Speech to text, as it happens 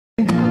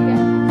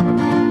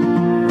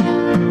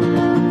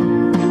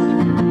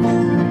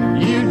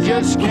You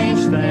just can't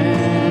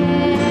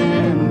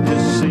stand to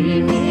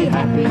see me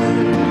happy.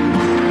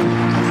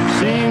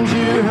 Seems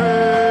you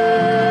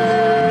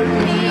hurt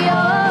me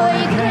all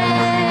you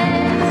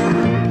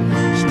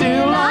can.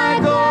 Still I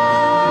go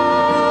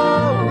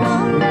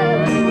on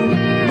loving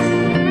you,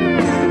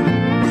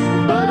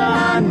 but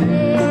I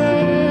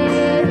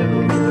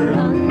never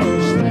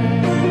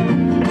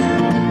understand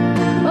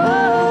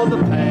all the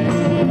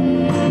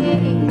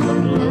pain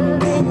of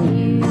loving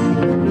you,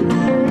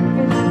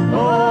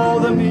 all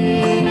the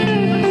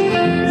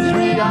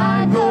misery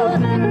I go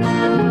through,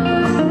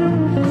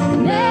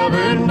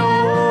 never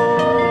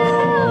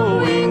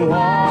knowing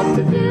what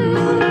to do,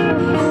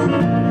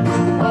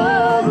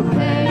 all the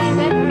pain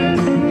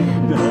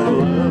of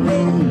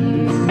loving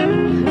you,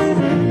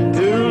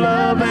 to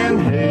love and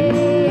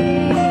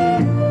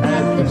hate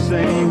at the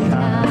same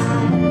time.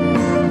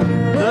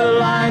 The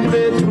line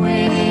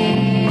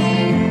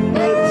between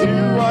the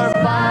two are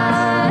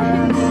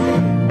fine.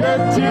 The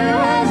two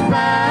has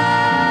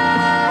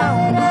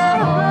bound the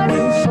heart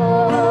and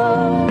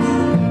soul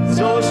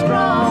so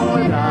strong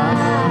that I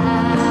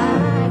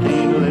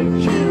can't let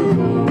you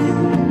go.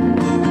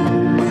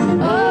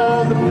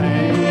 Oh, the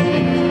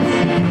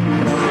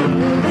pain of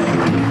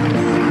loving you,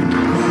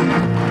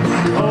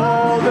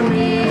 oh, the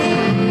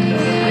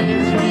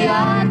misery I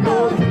go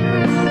through,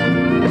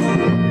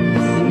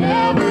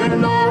 never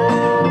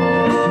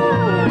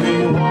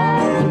knowing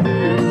what to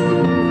do.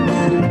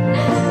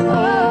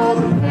 Oh,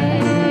 the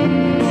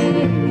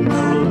pain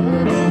of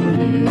loving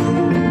you,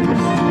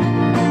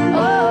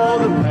 oh,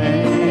 the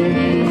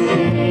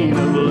pain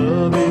of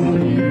loving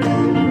you.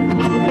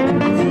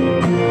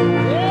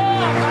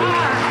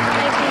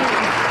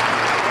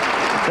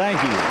 Thank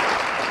you.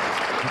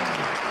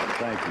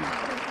 Thank you.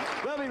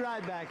 We'll be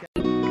right back.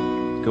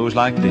 Goes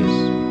like this.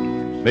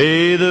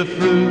 May the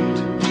fruit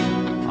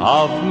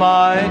of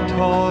my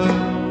toil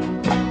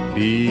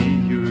be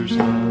yours,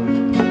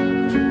 love.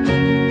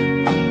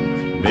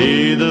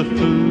 May the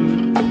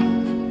food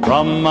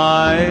from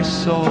my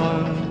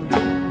soil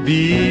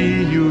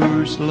be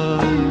yours,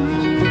 love.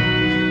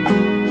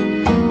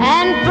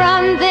 And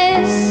from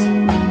this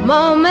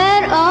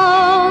moment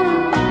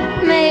on,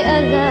 may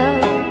a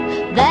love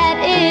that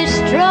is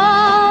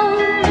strong,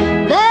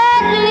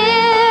 that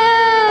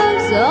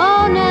lives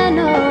on and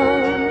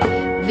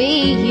on,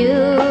 be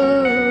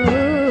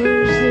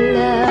yours,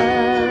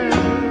 love.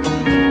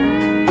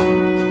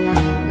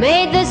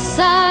 May the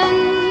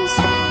sons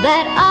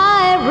that I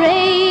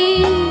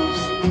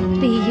raise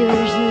be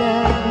yours,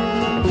 love.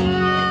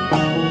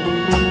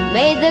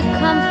 May the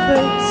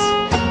comforts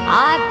I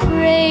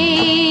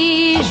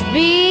praise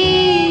be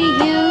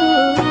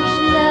yours,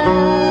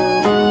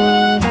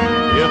 love.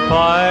 If I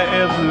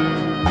ever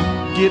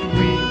get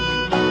weak,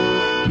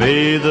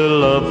 may the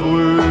love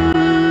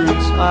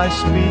words I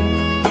speak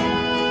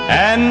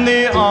and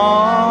the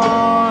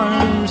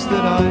arms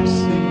that I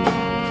seek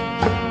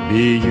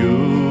be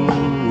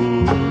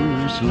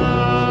yours,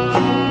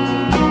 love.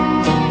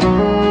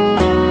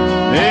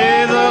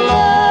 May the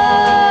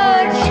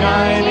Lord's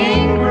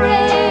shining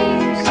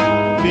grace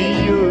be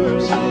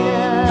yours,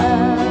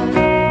 love.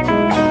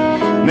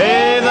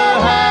 May the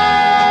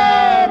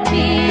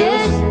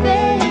happiest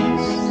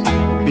face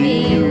be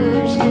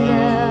yours,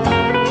 love.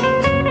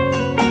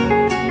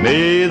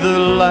 May the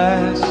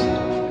last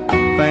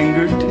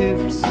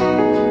fingertips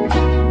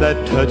that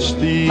touch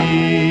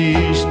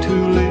these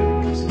two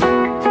lips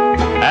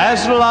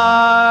as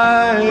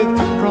life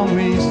from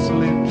me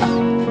slips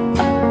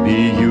be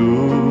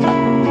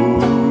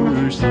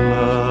yours,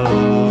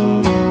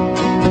 love.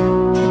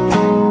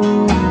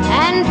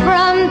 And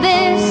from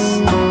this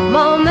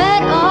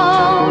moment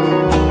on,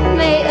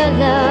 may a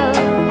love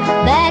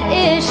that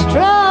is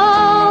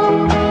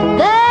strong,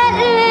 that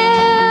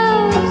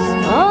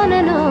lives on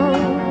and on,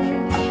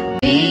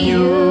 be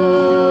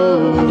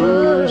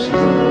yours,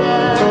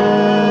 love.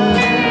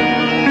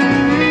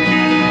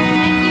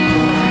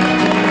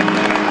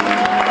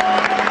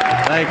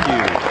 Thank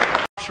you.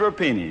 For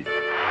pennies.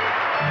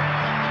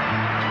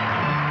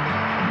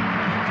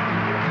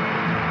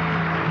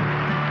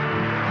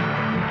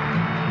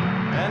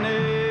 An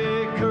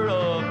acre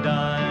of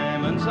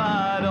diamonds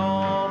I'd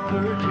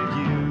offer to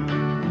you,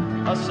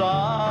 a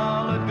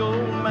solid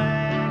gold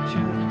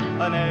mansion,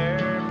 an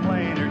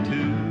airplane or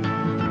two.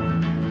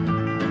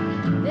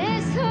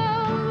 This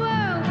whole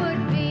world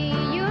would be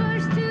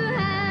yours to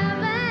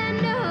have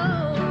and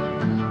hold,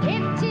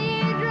 if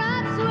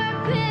teardrops were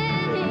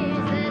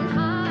pennies and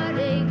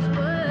heartaches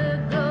were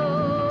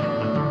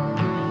gold.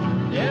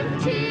 If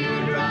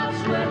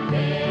teardrops were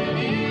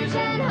pennies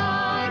and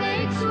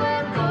heartaches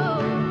were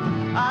gold,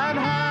 I'd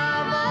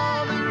have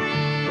all the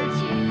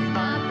riches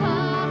my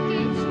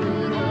pockets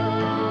would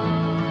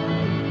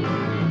hold.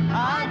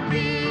 I'd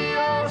be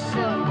oh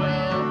so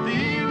well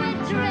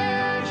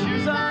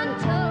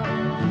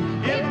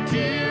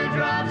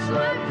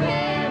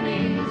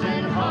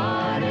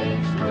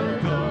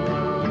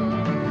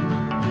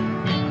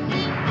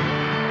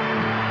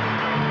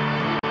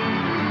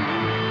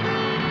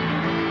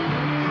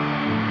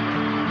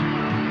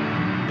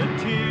The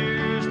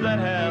tears that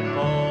have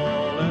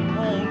fallen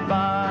won't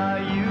buy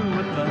you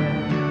a thing.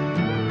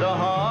 The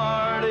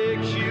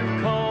heartaches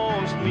you've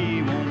caused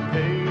me won't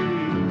pay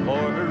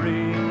for the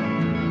ring.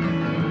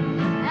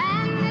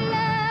 And the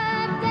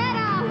love that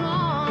I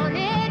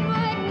wanted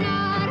would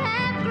not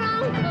have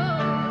grown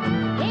cold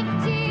if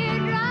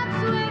teardrops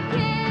were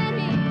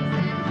pennies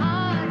and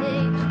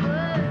heartaches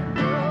were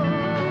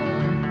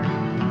gold.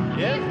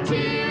 If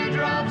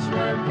teardrops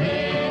were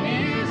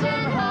pennies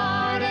and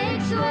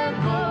heartaches were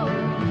gold,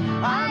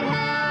 I'd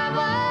have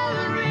all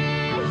the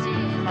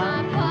riches my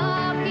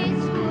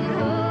pockets would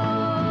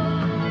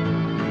hold.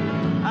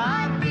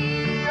 I'd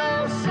be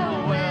oh so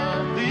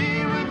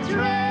wealthy with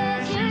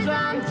treasures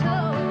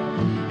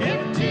untold.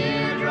 If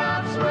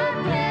teardrops were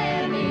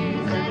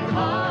pennies and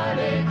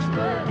heartaches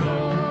were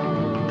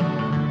gold.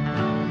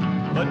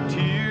 But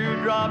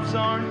teardrops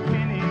aren't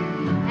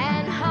pennies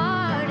And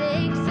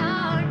heartaches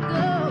aren't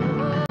gold.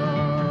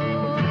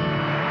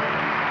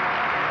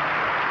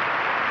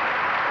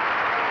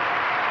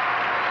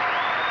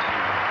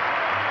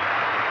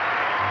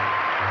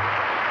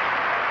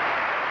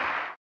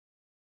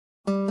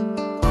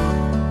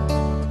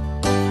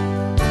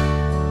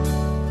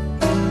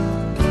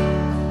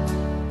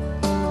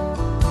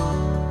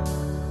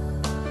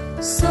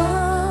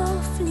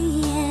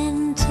 Softly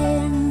and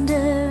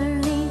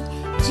tenderly,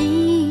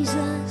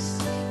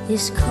 Jesus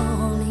is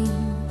calling,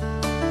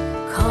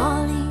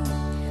 calling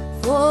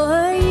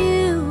for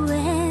you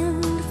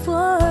and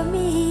for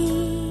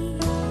me.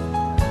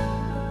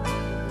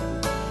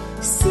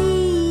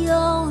 See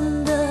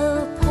on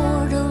the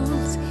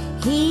portals,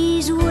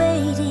 he's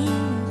waiting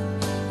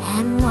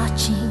and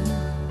watching,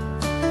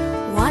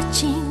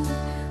 watching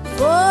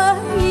for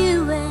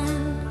you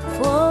and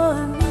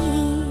for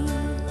me.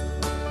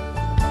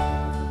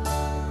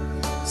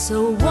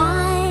 So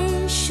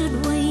why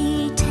should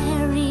we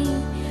tarry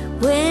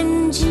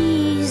when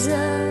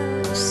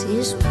Jesus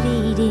is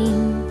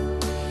pleading,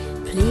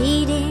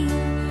 pleading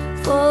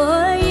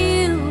for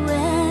you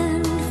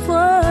and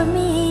for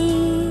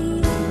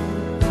me?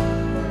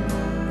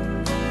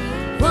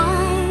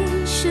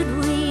 Why should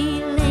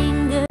we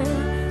linger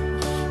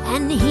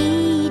and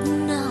heed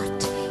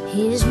not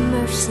his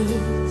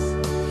mercies,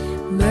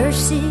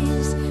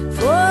 mercies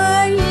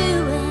for you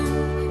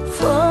and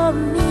for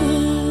me?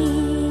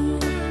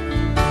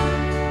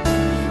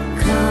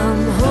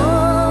 Come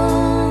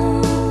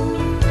home,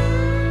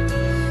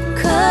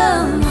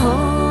 come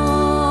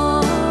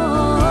home,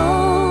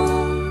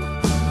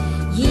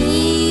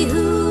 ye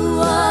who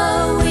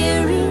are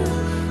weary,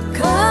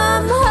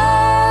 come home.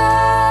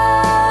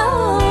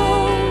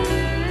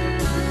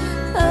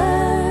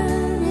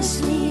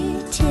 Earnestly,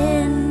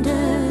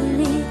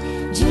 tenderly,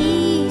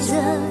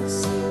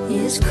 Jesus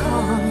is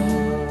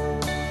calling,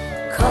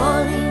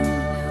 calling,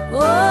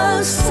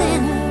 oh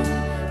sinner,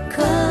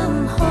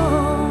 come home.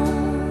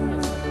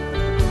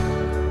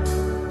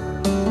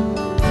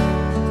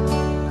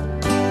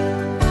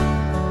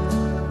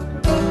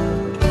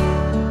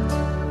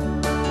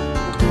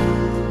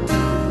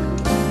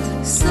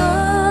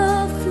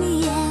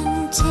 Softly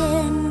and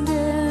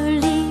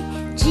tenderly,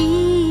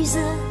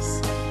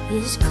 Jesus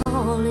is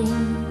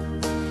calling,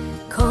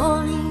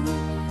 calling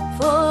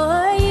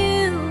for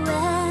you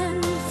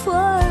and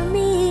for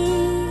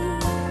me.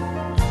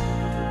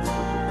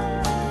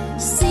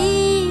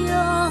 See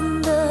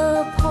on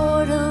the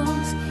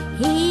portals,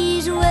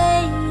 he's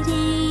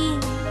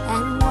waiting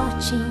and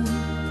watching,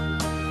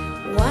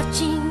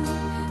 watching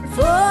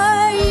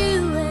for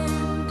you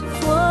and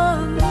for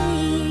me.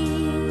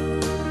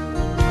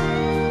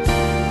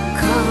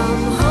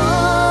 Come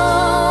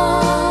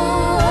home,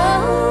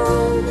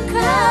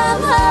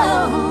 come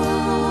home,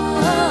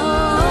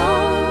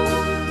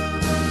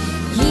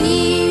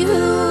 ye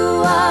who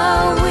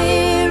are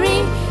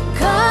weary,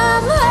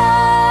 come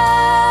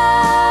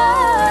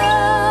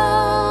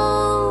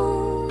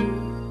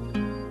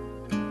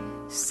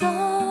home.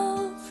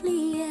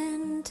 Softly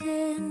and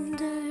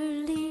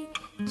tenderly,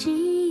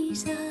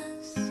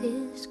 Jesus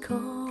is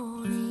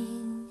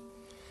calling,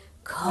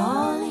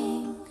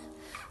 calling,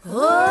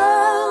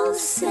 oh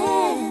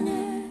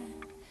sinner,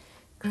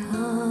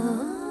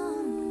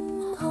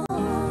 come home.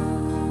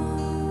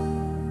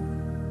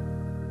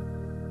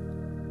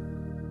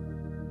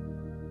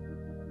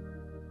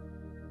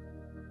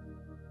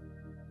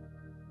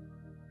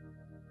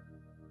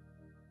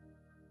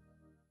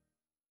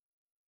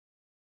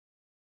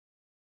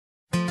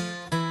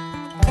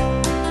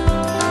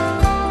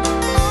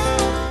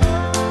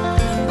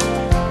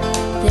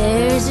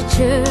 There's a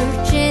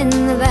church in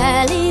the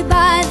valley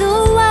by the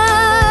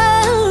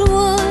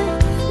wildwood,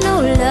 no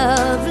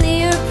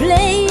lovelier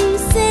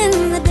place in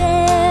the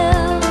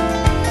dale.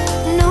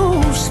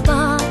 No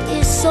spot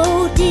is so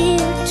dear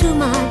to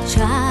my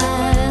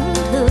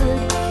childhood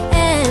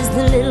as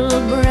the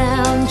little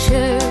brown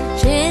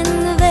church in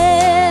the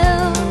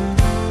vale.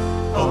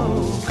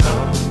 Oh,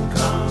 come,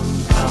 come,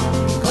 come.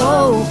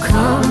 Oh,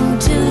 come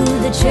to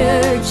the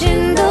church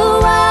in the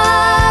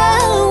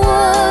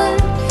wildwood,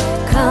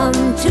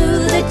 come to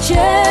the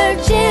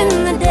church in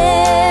the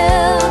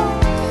dale.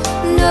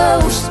 No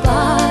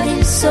spot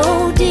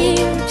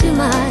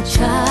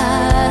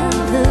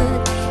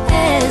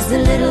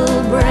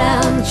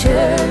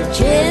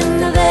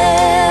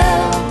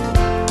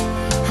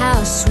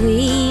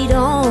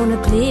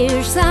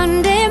here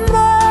Sunday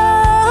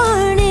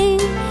morning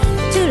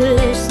to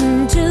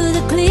listen to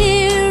the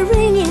clear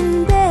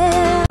ringing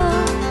bell.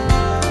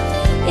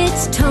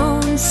 Its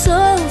tones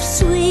so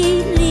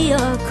sweetly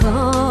are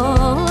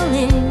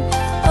calling,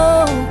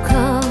 oh,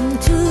 come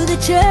to the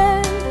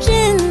church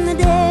in the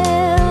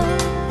dell.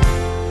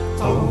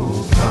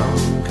 Oh,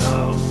 come,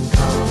 come,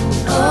 come.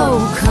 Oh,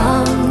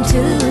 come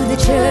to the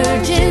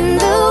church in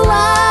the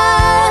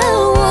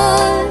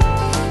wildwood.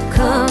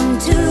 Come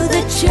to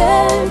the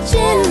church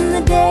in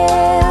the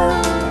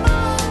dell.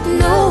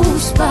 No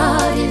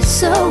spot is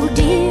so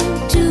dear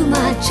to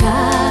my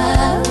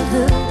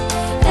childhood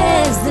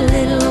as the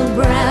little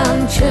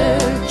brown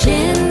church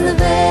in the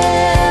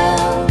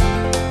vale.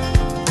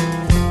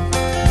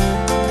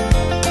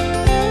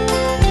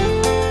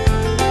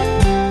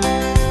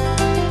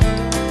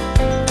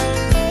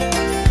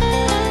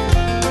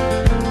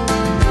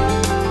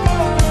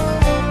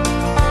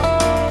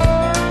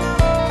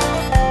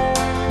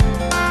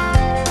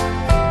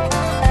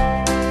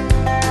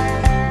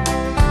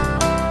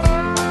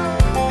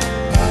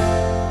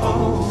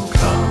 Oh,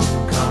 come,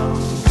 come,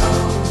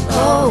 come.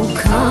 Oh,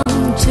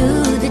 come to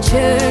the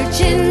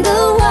church in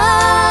the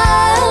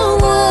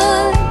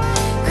wildwood.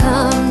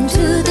 Come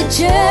to the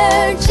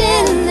church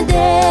in the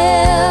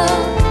dell.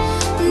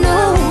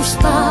 No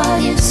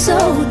spot is so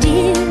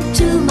dear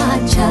to my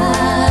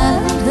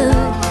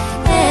childhood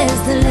as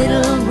the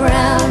little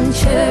brown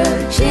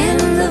church in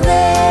the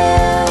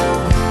vale.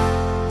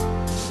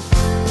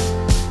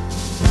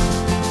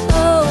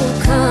 Oh,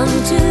 come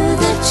to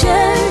the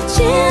church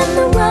in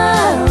the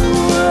wildwood.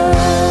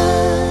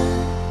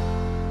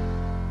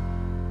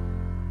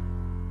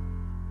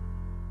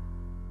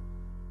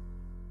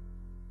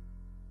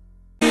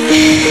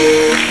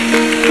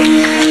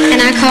 And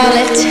I call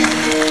it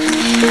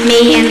Me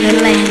and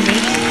Little Andy.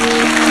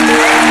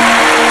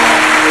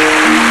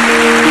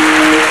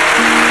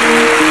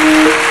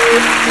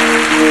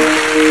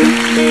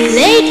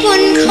 Late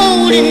one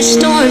cold and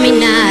stormy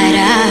night, I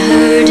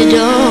heard a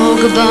dog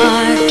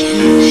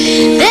barking.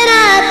 Then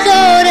I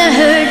thought I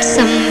heard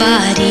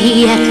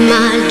somebody at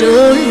my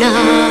door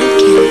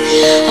knocking.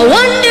 I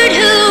wondered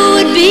who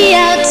would be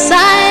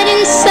outside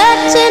in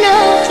such an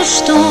awful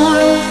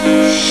storm.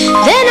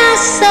 Then I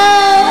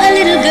saw a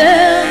little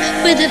girl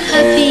with a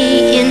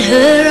puppy in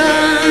her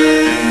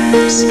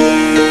arms.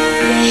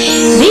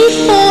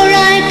 Before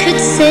I could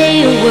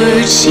say a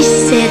word, she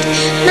said,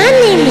 "My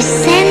name is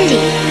Sandy,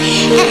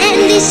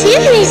 and this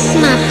here is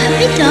my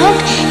puppy dog,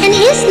 and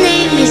his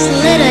name is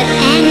Little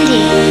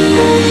Andy."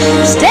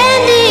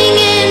 Standing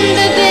in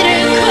the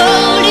bitter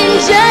cold in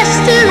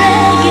just a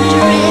ragged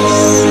dress,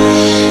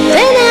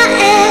 then I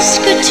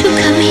asked her to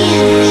come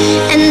in,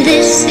 and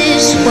this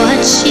is what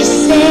she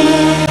said.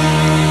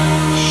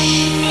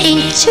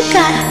 "Ain't you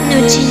got no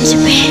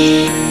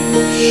gingerbread?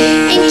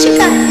 Ain't you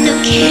got no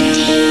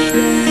candy?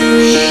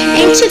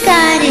 Ain't you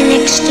got an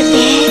extra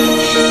bed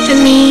for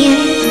me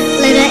and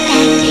Little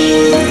Andy?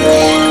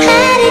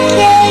 Had a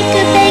cake,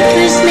 a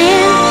baker's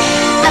man,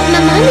 but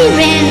my mommy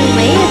ran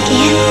away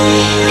again,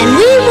 and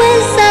we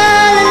was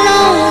all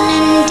alone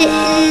and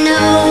didn't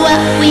know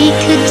what we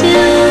could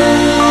do.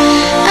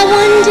 I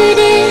wondered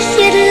if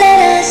you'd let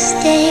us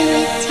stay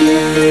with you.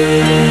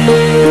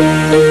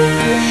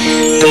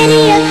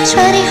 Denny up,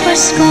 trotty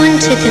horse going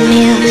to the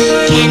mill,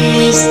 can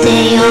we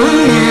stay all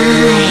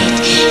night?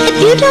 If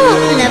you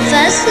don't love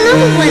us, no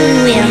one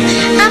will.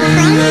 I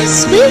promise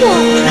we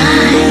won't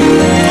cry.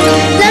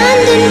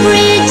 London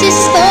Bridge is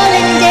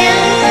falling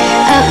down.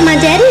 My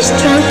daddy's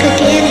drunk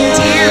again in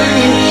town,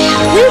 and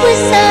we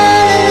was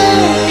all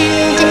alone and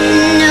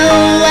didn't know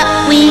what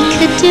we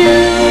could do.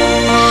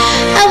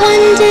 I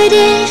wondered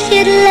if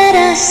you'd let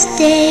us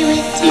stay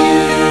with you.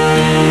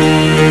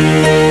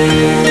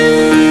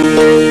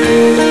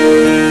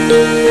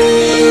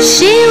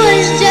 She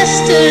was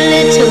just a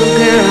little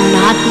girl,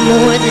 not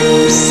more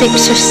than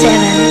 6 or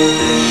 7.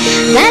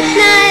 That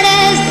night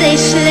as they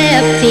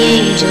slept, the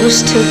angels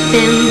took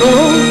them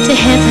both to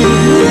heaven.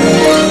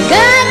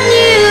 God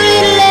knew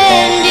Little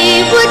Andy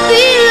would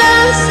be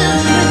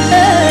lonesome with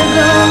her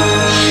gone.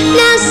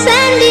 Now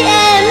Sandy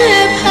and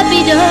her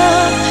puppy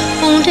dog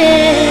won't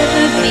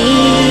ever be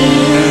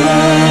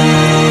alone.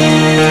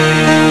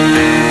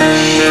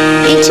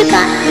 Ain't you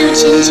got no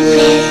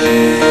gingerbread?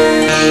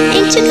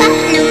 Ain't you got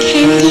no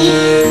candy?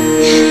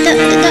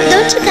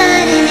 Don't you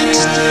got an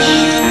extra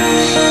bed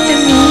for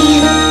me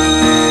and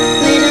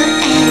Little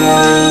Andy?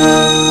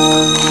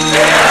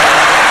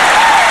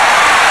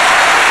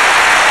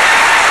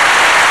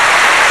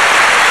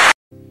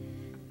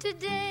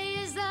 Today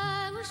as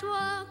I was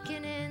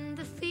walking in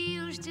the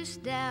fields just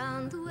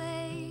down the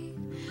way,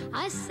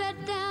 I sat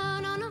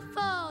down on a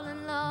fallen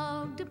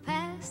log to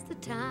pass the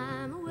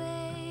time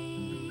away.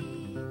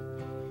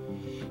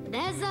 And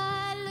as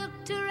I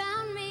looked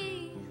around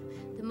me,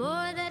 the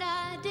more that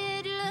I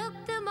did look,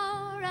 the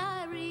more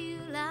I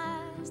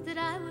realized that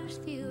I was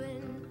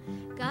viewing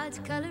God's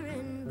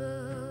coloring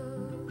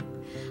book.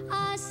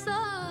 I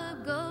saw a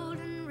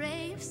golden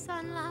ray of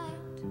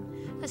sunlight,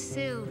 a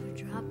silver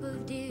drop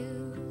of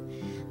dew,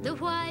 the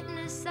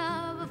whiteness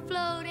of a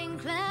floating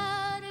cloud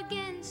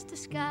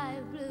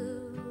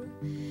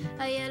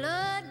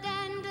yellow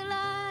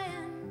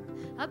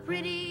dandelion, a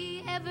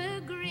pretty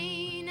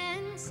evergreen,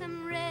 and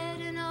some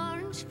red and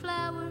orange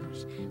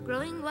flowers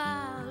growing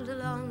wild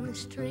along the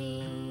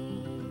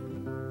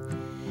stream.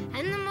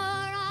 And the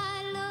more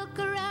I look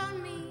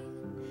around me,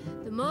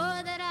 the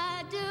more that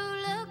I do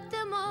look,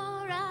 the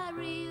more I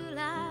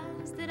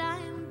realize that I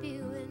am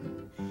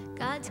viewing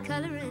God's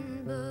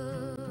coloring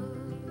book.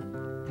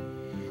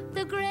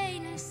 The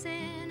grayness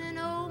in an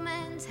old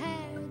man's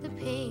hair, the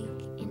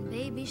pink in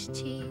baby's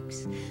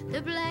cheeks,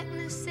 the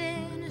blackness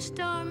in a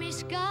stormy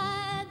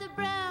sky, the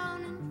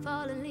brown in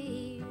fallen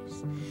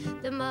leaves,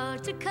 the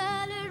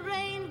multicolored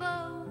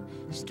rainbow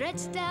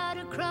stretched out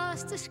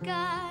across the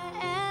sky,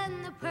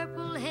 and the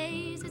purple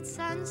haze at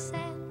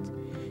sunset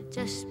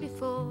just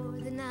before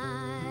the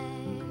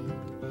night.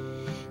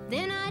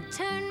 Then I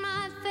turn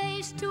my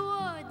face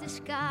toward the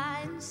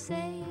sky and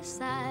say a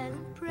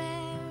silent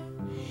prayer.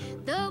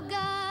 Though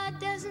God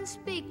doesn't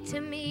speak to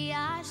me,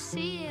 I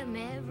see him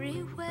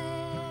everywhere.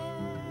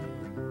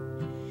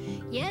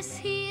 Yes,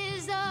 he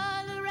is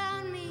all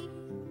around me,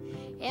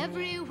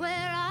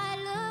 everywhere I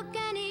look,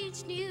 and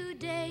each new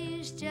day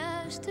is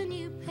just a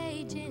new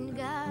page in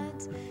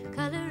God's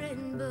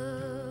coloring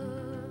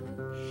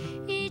book.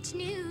 Each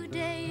new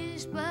day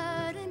is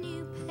but a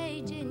new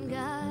page in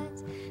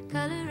God's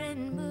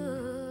coloring book.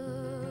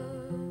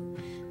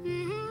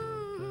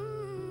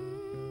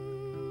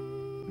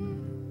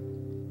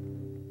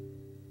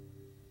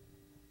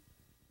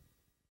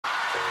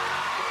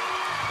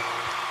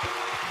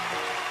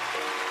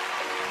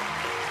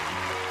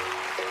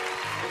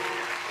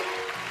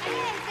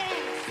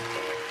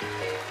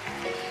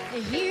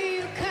 Here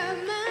you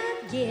come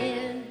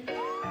again,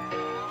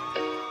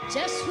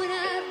 just when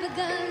I've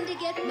begun to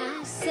get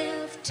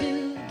myself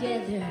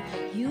together.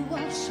 You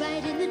waltz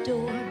right in the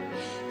door,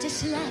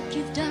 just like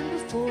you've done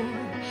before,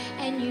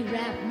 and you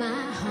wrap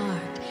my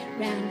heart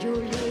round your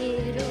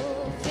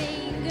little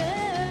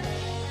finger.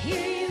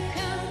 Here you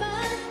come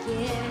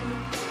again,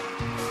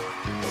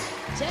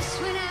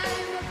 just when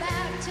I'm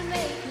about to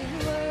make it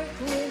work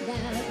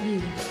without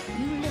you.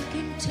 You look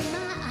into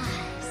my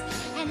eyes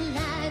and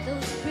lie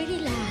those pretty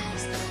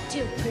lies,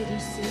 till pretty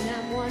soon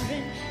I'm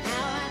wondering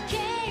how I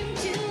came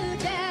to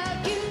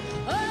doubt you.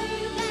 All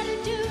you gotta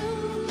do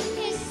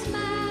is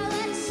smile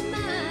and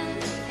smile,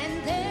 and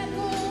there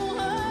go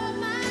all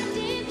my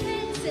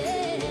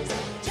defenses.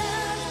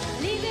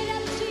 Just leave it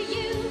up to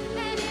you,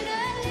 and in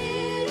a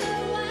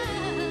little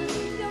while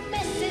you're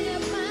messing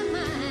up my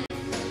mind,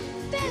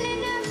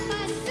 filling up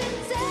my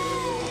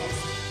senses.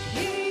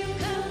 Here you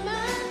come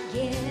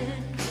again,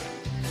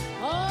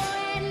 oh,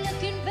 and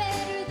looking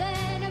better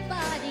than a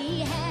body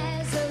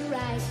has a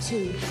right to,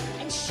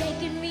 and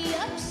shaking me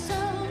up so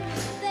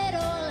that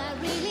all I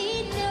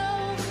really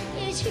know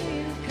is here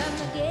you come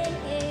again.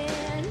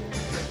 And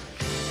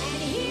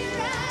here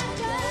I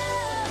go,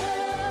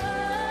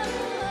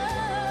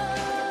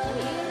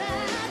 here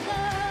I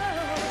go,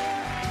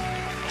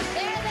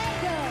 there they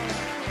go.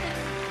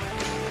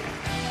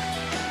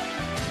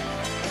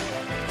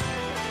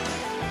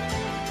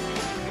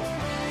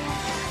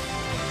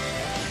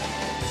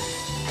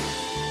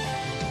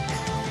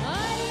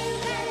 All you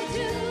gotta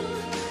do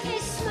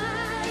is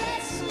smile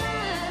and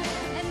smile,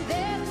 and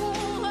there go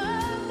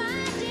all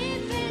my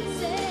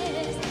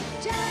defenses.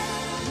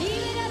 Just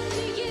leave it up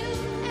to you,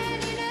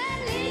 and in a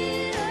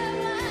little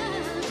while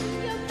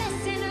you're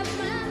messing up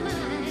my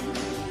mind,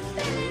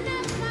 filling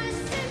up my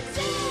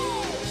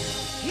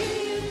senses. Here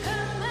you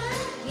come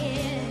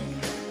again,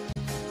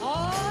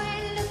 oh,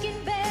 and looking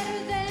better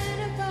than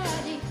a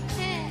body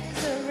has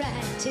a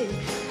right to,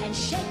 and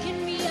shaking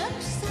me up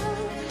so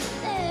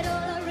that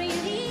all I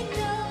really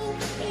know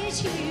is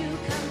here you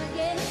come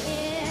again.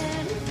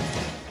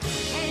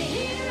 And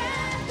here I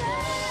go,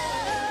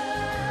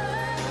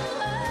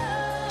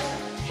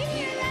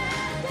 here I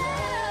go.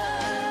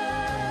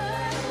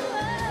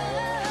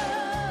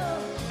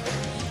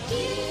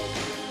 Here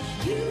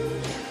you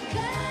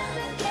come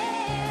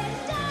again,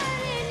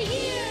 darling.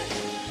 Here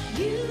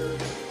you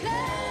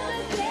come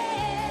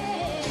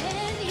again.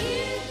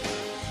 Here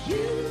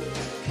you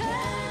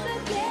come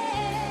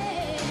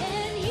again.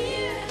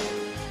 Here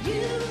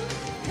you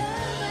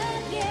come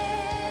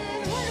again.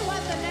 Wonder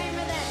what the name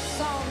of that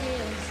song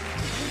is.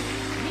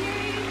 Here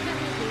you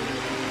come again.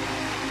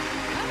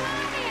 Come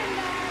on in,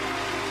 darling.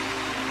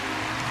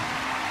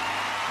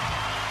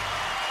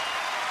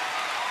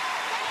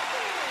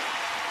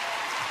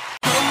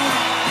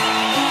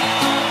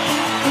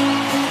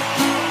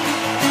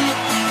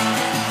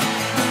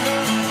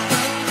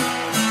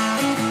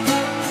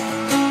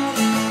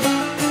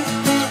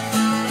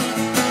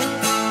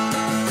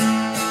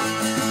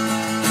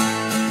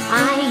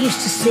 I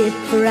used to sit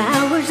for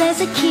hours as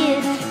a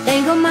kid,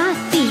 dangle my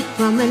feet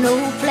from an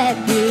old flat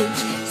bridge,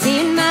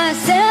 seeing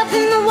myself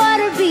in the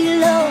water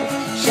below,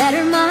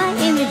 shatter my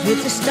image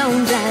with the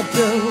stones I'd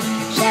throw,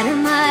 shatter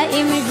my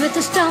image with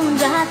the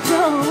stones I'd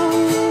throw.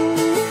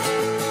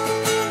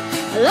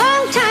 A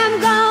long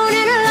time gone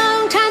and a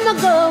long time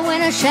ago,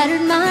 when I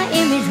shattered my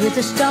image with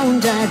the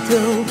stones I'd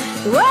throw.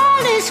 The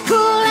world is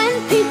cruel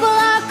and people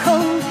are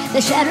cold,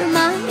 they shatter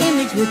my image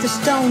image with the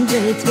stones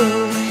they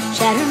throw.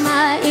 Shatter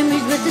my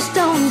image with the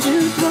stones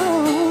you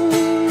throw.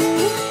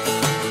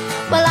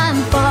 Well,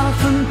 I'm far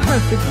from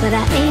perfect, but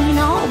I ain't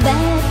all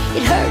bad.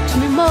 It hurts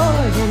me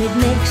more than it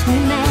makes me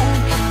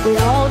mad. We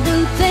all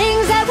do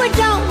things that we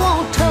don't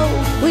want told.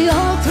 We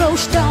all throw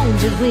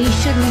stones that we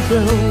shouldn't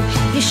throw.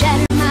 You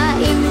shatter my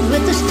image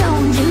with the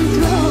stones you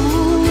throw.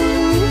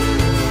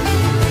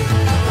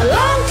 A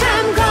long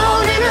time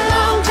gone and a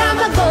long time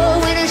ago,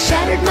 when I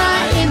shattered my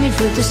image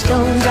with the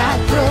stones I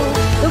throw.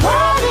 The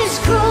world is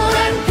cruel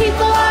and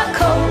people are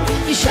cold.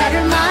 You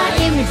shatter my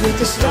image with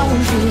the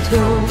stones you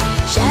throw.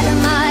 Shatter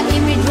my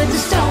image with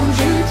the stones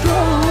you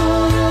throw.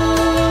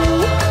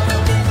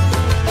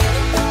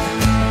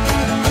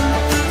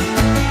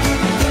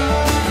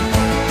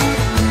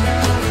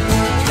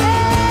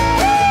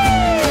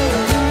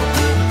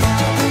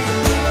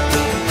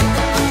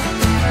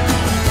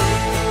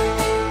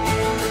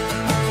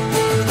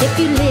 If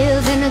you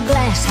live in a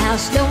glass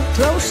house, don't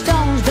throw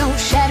stones. Don't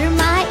shatter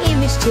my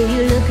image till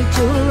you look at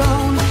your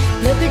own.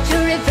 Look at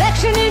your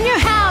reflection in your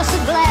house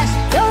of glass.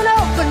 Don't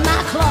open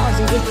my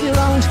closet if your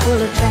own's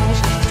full of trash.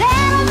 Stay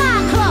out of my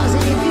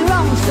closet if your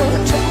own's full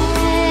of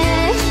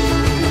trash.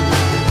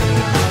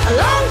 A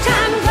long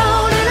time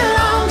gone and a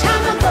long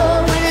time ago,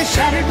 when I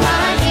shattered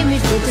my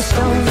image with the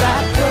stones I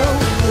throw.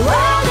 The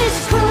world is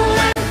cruel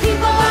and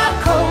people are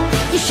cold.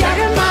 You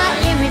shatter my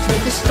image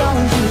with the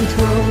stones you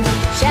throw.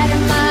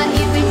 Shatter my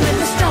image with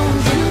the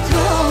stones you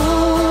throw.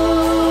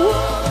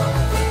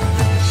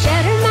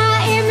 Shatter my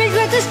image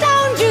with the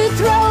stones you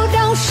throw.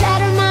 Don't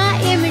shatter my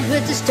image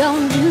with the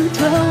stones you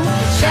throw.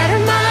 Shatter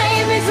my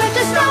image with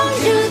the stones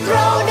you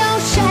throw.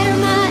 Don't shatter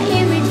my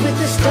image with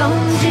the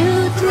stones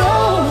you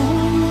throw.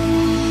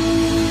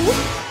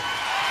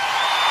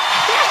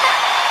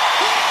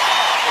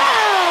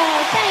 Oh,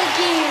 thank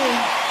you.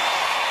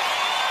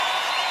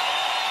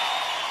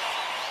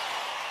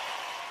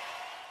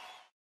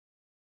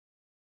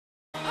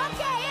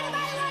 Okay,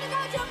 anybody want to go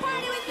to a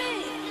party with me?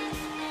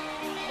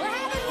 We're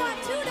having one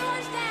 2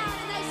 doors down,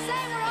 and they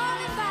say we're all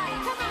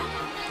invited. Come on.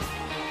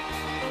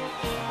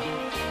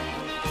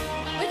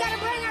 We got to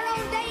bring our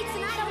own dates,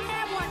 and I don't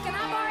have one. Can I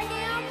borrow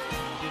them?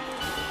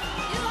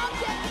 You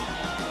okay?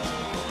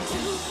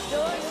 2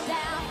 doors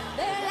down,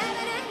 they're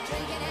laughing and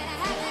drinking and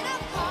having a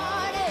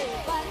party.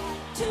 But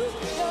 2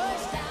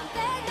 doors down,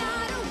 they're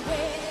not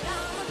aware that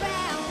I'm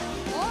around.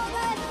 Oh,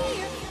 but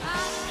here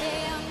I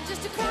am,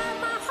 just to cry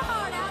my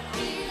heart out,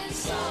 feeling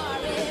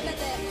sorry. But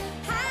they're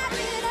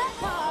having a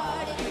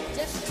party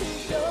just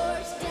 2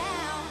 doors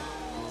down.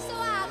 So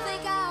I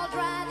think I'll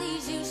dry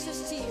these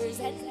useless tears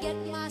and get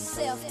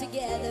myself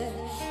together.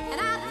 And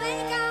I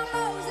think I'll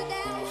mosey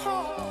down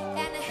home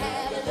and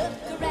have a look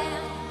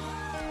around.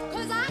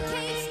 'Cause I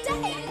can't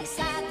stay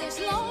inside this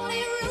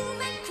lonely room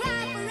and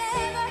cry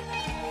forever.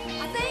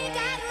 I think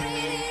I'd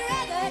really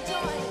rather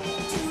join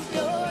 2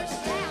 doors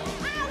down.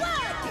 I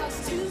would, 'cause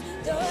 2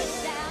 doors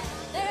down,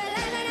 they're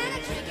laughing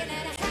and drinking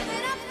and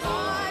having a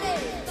party.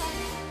 But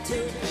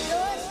 2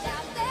 doors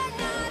down, they're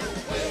not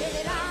aware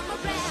that I'm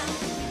around.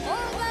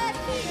 Oh, but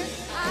here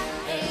I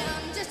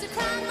am, just to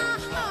cry my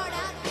heart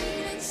out,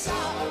 feeling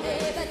sorry.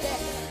 But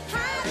they're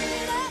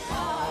having a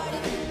party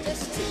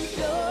just 2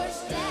 doors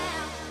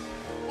down.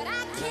 But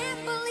I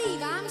can't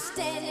believe I'm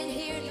standing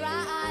here,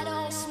 dry-eyed,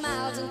 all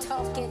smiles and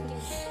talking,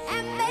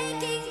 and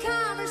making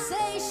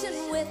conversation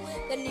with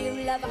the new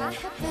love I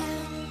have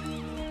found.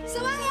 So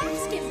I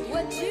asked him,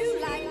 would you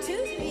like to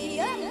be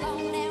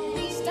alone? And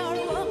we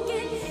started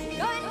walking,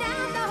 going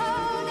down the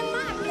hall to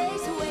my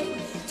place,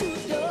 waiting 2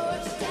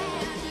 doors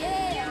down.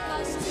 Yeah,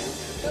 'cause 2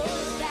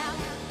 doors down,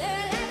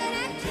 they're laughing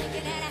and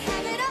drinking and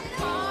having a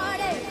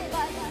party.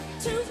 But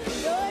 2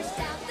 doors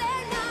down,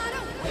 they're not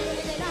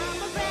aware that I'm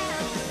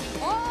around.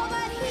 Oh,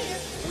 but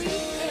here we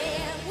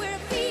am,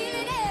 we're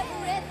feeling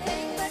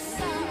everything but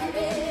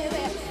sorry.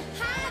 We're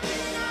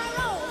having our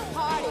own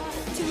party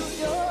 2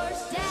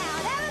 doors down.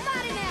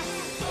 Everybody now.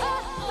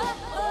 Oh, oh,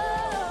 oh,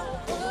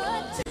 oh,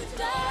 2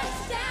 doors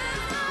down.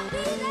 I'll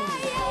be there,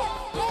 yeah,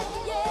 yeah,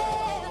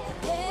 yeah,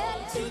 yeah,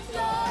 2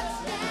 doors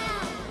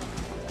down.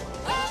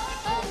 Oh,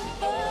 oh,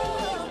 oh,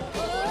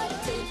 oh,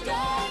 2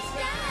 doors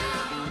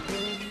down.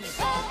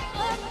 Oh,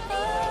 oh,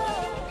 oh,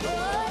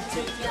 oh,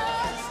 2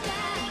 doors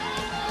down.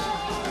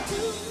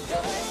 2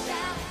 doors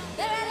down.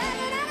 They're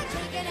laughing and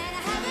drinking and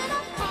having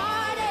a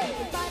party.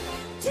 But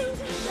 2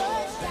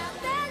 doors down,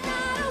 they're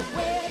not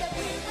aware that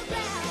we're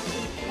around.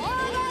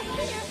 Oh, but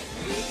here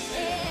we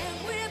am,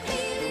 we're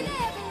feeling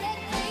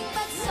everything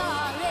but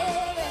sorry.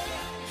 We're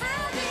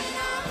having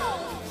our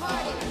own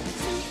party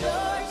 2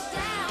 doors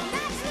down.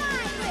 That's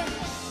right, we're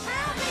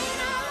having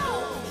our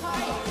own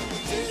party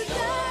 2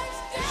 doors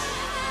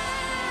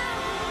down.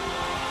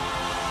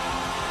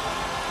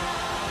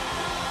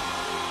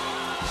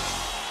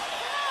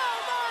 Oh,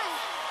 boy.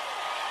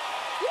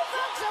 You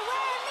folks are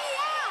wearing me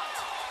out.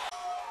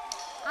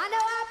 I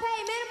know I pay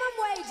minimum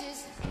wages.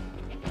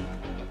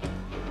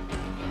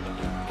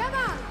 Come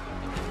on.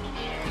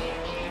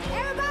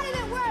 Everybody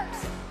that works,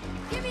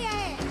 give me a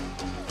hand.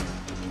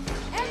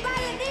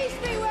 Everybody that needs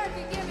to be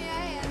working, give me a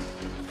hand.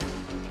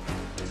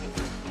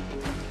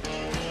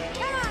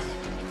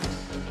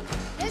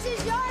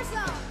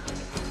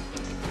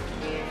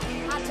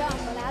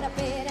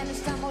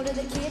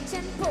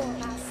 kitchen, pour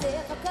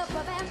myself a cup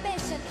of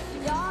ambition,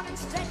 yawn and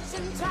stretch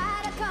and try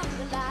to come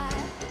to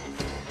life.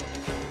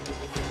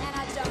 And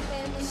I jump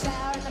in the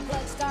shower and the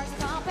blood starts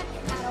pumping.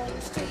 Out on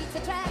the streets, the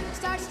traffic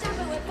starts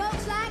jumping with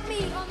folks like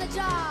me on the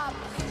job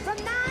from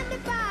 9 to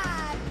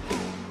 5,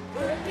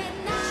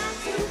 working 9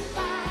 to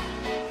 5.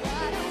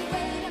 What a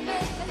way to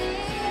make a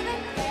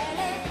living,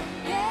 barely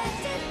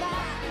getting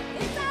by.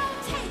 It's all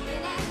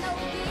taking and no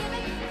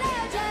giving.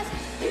 They'll just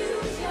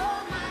use your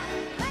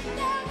mind, but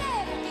they'll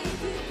never give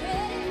you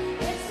credit.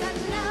 It's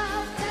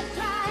enough to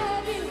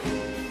drive you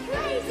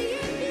crazy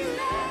if you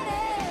let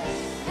it.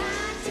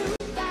 9 to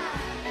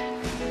 5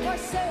 for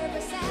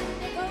service and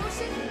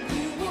devotion.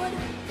 You would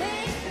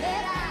think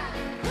that I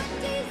would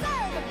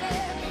deserve a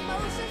fair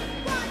promotion.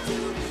 Want to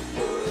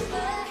move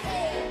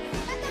ahead,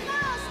 and the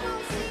boss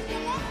won't seem to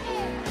let me.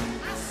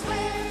 I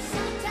swear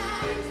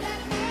sometimes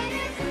that man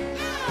is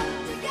out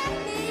to get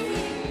me.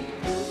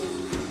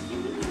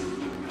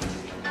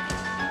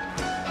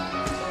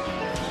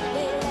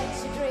 They let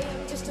you dream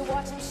just to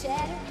watch him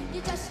shatter. You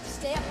just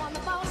step on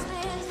the boss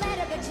man's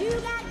ladder, but you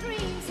got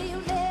dreams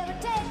he'll never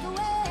take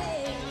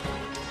away.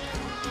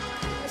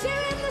 'Cause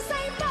you're in the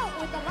same boat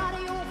with a lot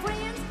of your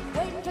friends,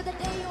 waiting for the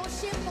day your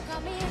ship will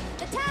come in.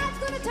 The tide's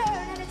gonna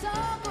turn and it's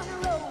all gonna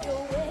roll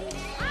your way.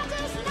 I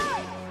just know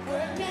it,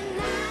 working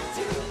 9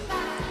 to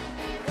 5.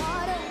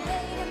 What a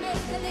way to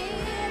make a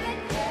living,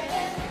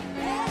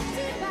 let's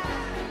it by.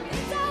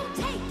 It's all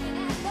taking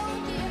and no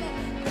giving.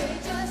 They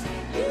just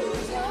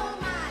use your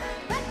mind,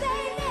 but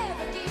they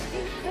never give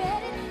you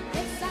credit.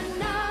 It's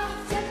enough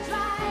to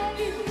drive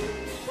you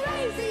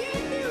crazy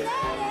if you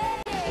let it.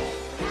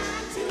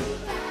 9 to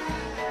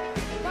 5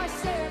 for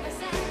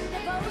service and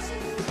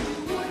devotion. You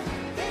would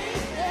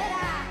think that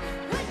I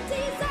would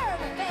deserve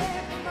a fair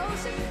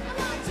promotion. I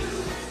want to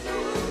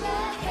move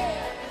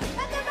ahead,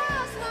 but the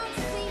boss won't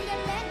seem to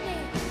let me.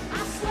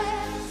 I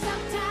swear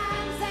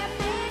sometimes that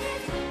man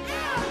is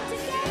out to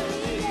get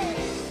me.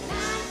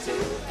 9 to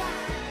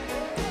 5,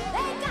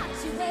 they got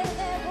you where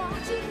they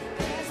want you.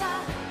 There's a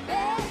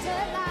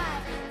better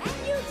life, and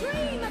you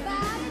dream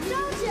about it,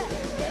 don't you?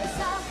 It's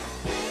a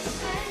rich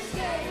man's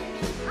game.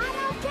 I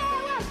don't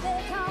care what they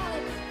call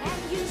it,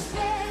 and you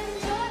spend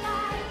your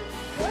life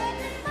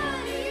putting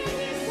money in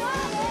your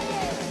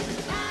wallet.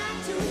 9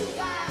 to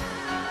 5,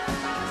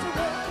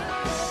 so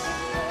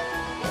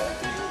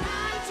working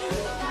 9 to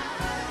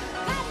 5.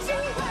 Got you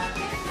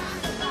working 9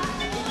 to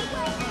 5. You're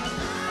working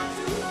 9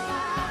 to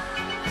 5.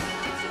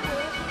 So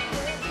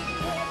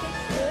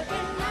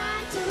working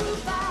 9 to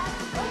 5.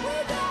 But we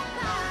get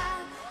by.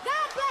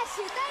 God bless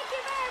you. Thank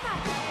you very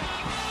much.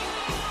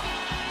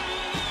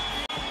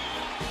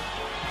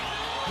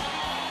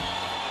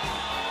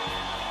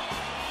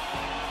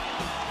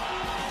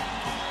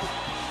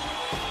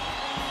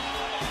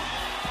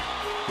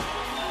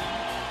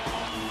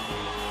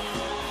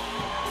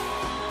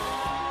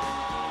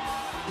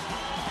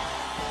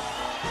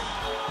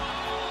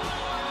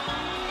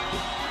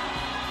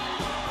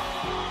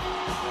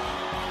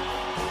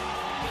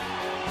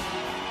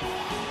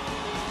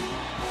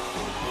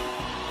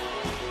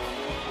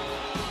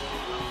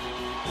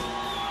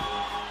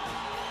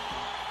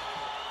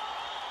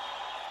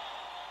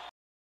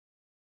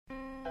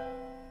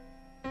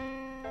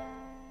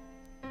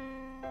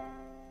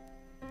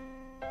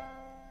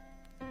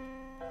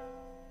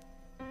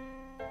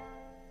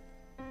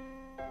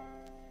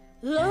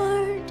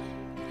 Lord,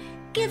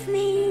 give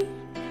me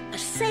a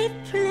safe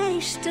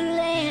place to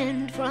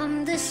land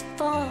from this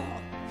fall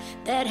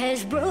that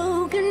has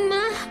broken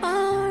my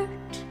heart,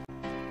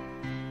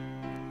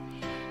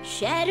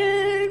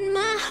 shattered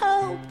my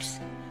hopes,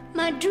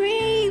 my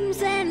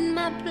dreams and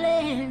my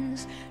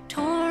plans,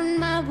 torn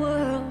my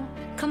world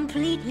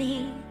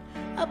completely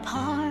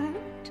apart.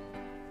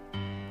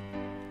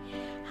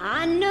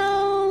 I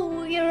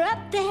know you're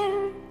up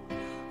there,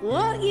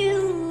 won't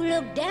you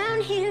look down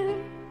here?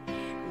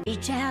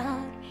 Reach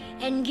out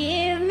and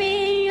give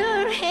me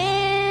your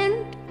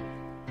hand.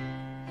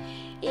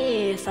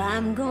 If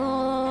I'm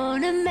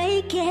gonna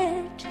make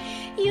it,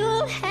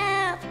 you'll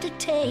have to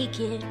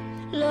take it.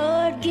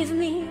 Lord, give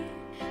me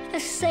a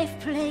safe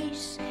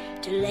place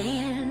to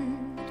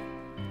land.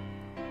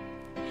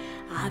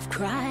 I've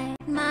cried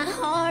my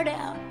heart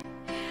out,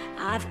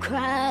 I've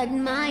cried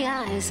my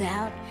eyes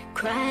out,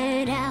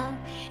 cried out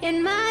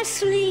in my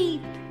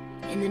sleep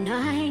in the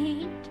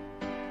night,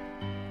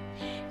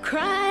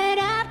 cried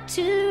out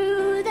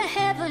to the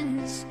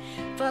heavens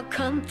for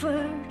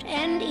comfort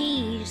and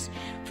ease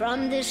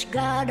from this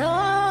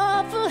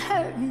god-awful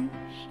hurting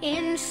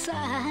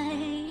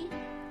inside.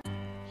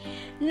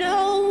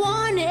 No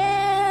one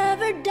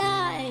ever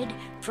died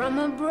from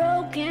a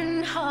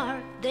broken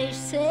heart, they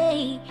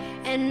say,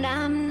 and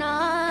I'm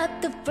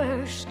not the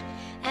first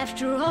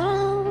after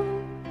all.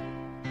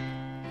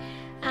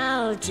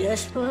 I'll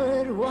just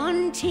put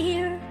one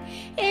tear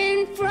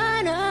in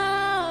front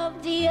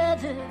of the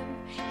other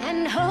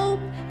and hope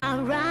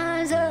I'll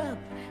rise up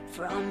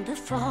from the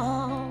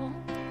fall.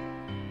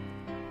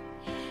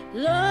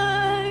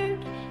 Lord,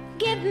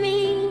 give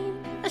me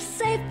a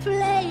safe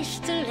place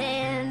to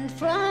land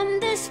from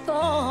this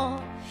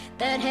fall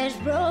that has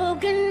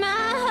broken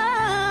my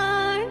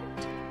heart,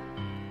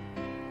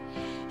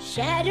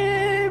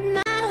 shattered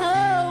my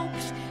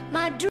hopes,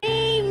 my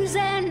dreams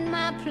and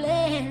my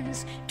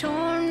plans,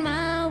 torn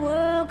my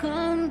world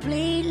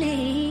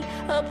completely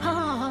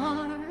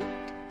apart.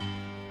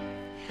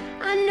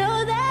 I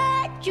know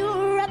that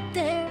you're up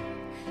there,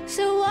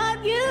 so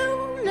won't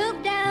you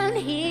look down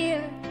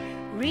here,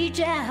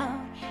 reach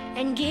out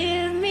and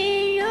give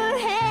me your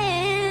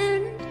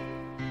hand?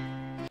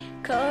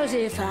 'Cause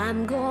if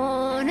I'm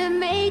gonna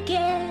make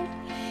it,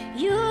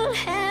 you'll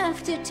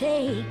have to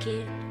take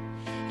it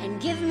and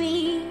give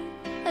me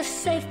a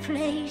safe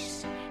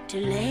place to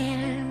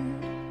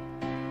land.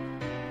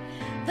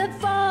 The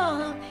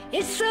fall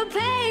is so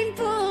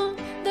painful,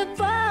 the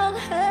fall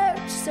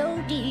hurts so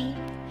deep,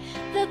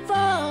 the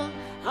fall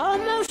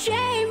almost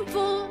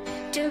shameful,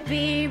 to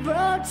be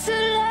brought so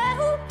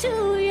low to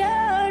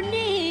your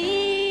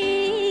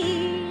knees.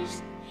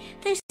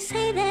 They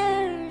say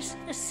there's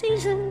a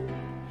season,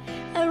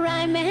 a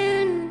rhyme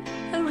and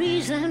a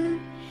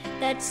reason,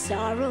 that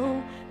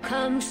sorrow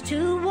comes to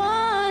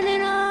one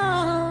and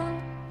all.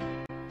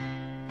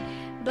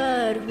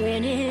 But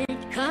when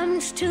it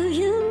comes to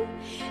you,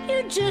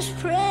 you just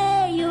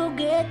pray you'll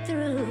get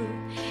through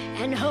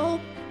and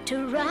hope to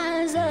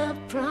rise up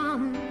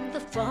from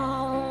the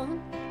fall.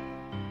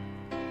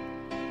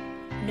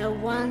 No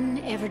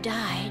one ever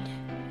died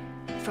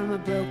from a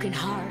broken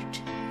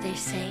heart, they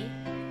say,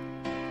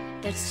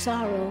 that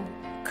sorrow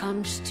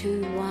comes to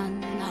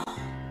one and all.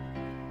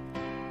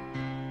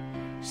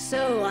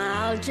 So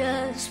I'll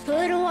just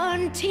put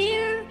one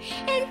tear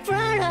in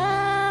front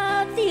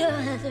of the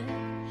other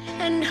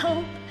and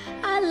hope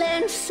I'll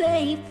land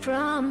safe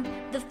from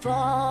the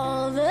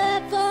fall,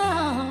 the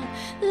fall.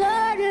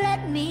 Lord,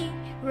 let me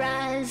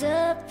rise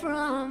up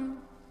from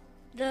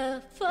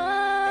the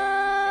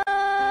fall,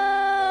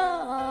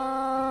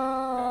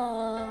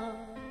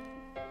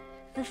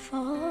 the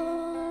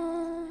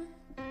fall,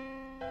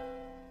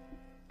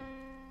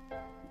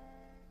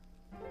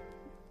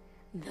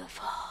 the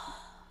fall.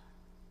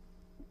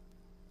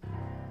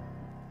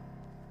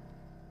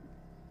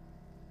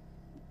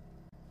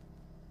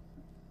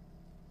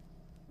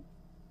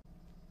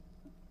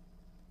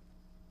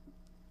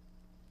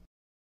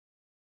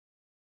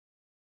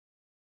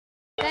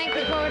 Thank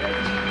you, Porter.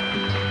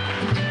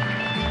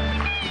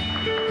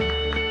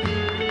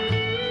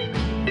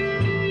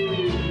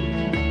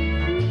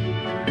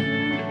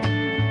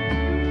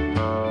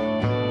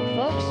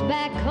 Folks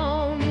back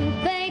home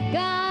think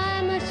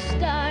I'm a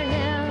star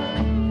now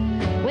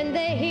when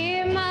they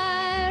hear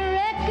my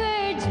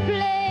records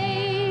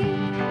play.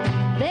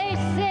 They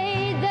say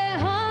the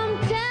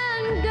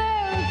hometown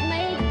girls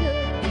make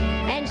good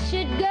and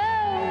should go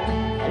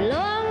a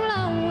long,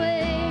 long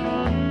way.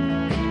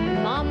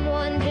 Mom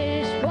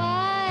wonders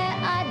why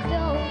I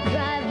don't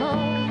drive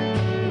home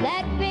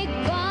that big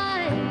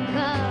fine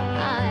car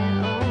I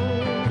own.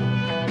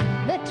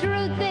 The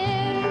truth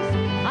is,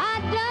 I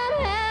don't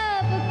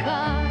have a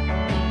car,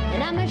 and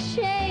I'm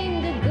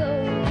ashamed to go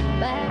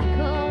back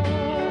home.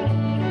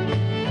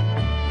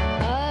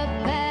 A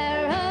pair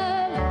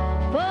of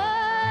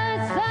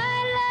false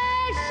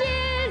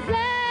eyelashes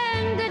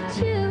and a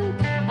tube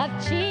of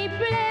cheap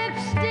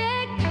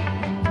lipstick,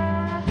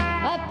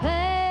 a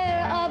pair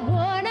of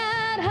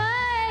worn-out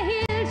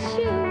high-heel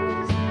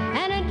shoes,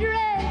 and a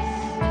dress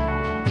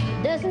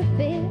doesn't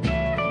fit.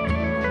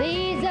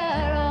 These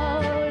are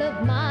all of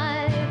my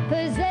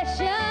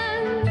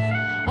possessions,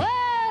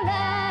 all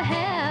I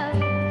have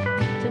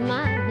to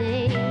my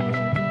name.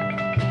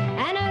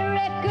 And a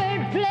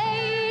record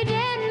played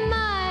in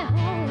my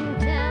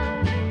hometown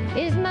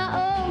is my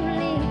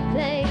only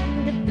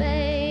claim to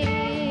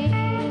fame.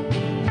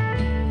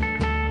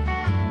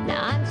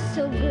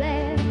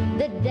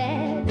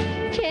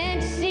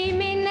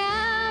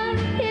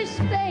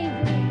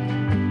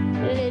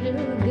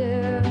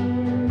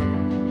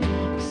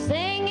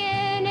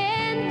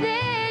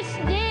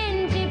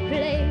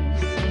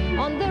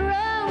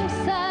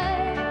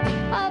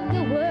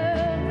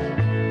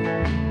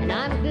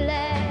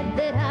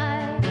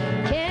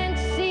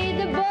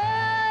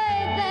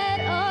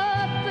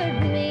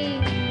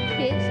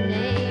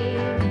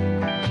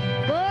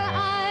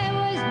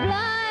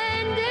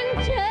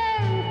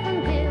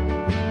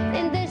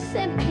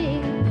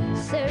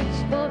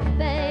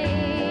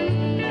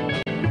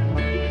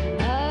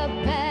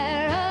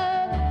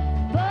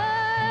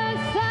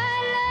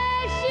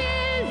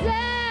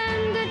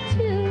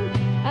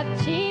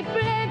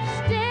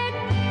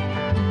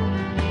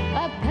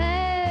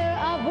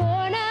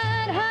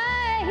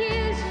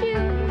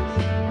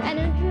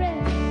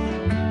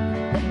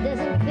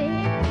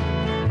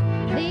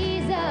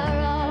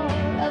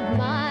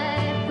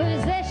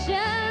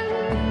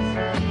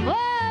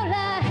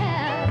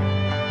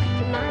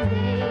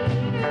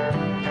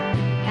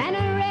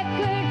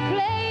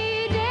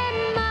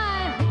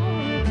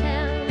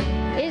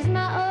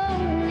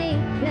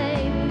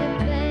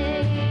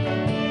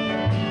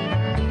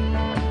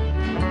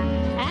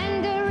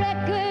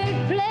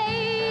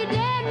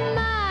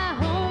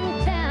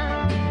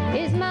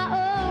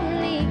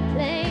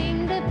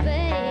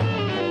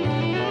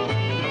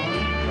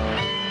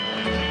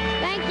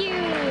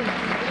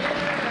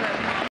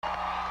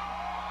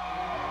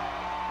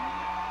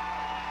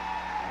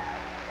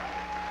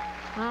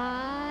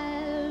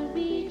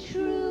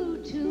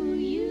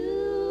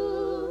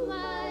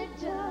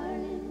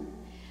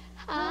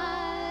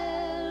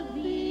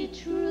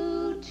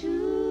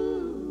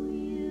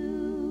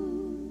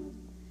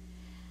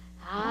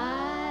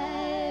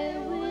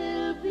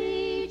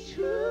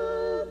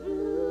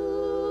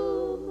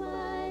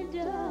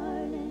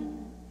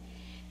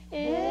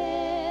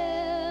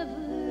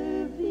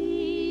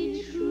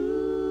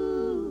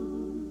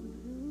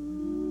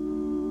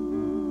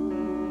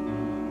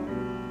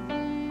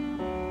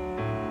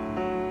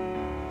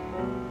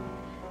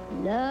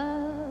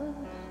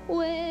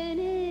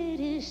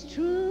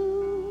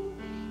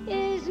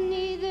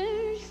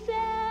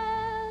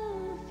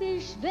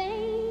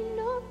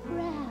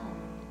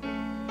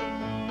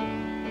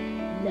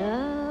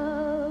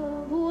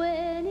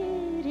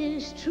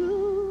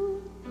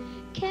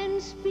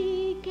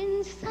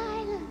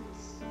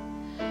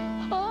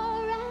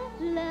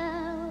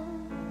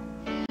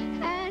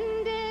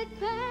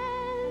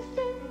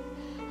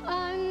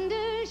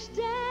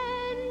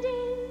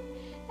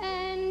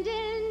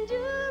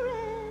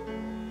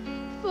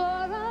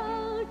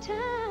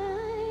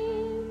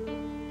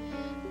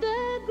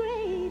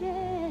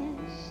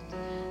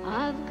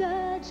 of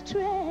God's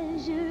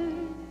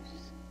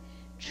treasures,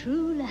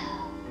 true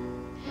love,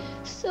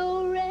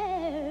 so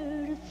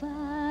rare to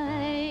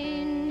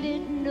find.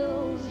 It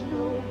knows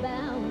no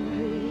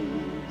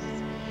boundaries.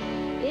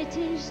 It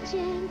is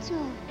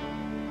gentle,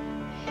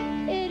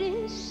 it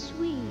is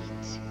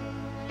sweet,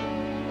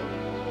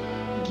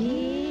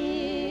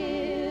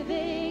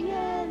 giving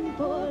and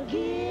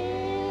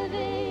forgiving,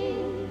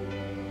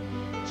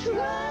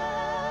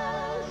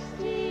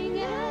 trusting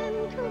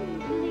and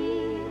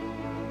complete.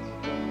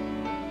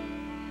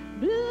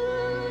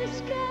 Blue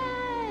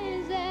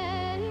skies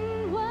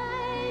and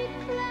white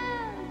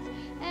clouds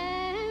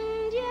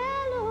and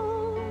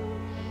yellow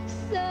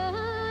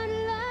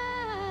sunlight,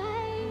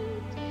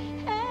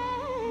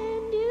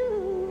 and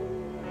you,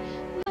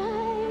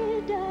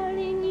 my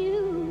darling,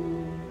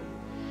 you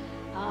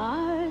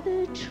are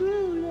the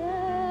true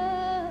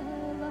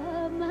love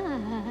of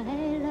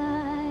my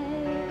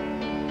life.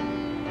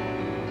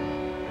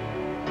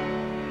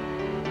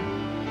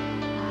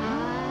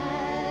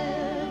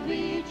 I'll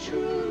be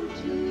true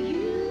to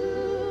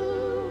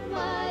you,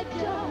 my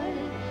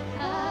darling.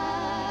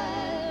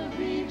 I'll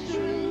be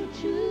true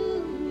to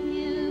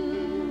you.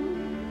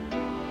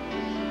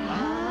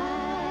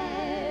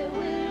 I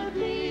will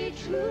be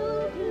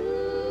true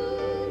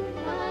blue,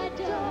 my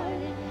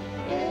darling.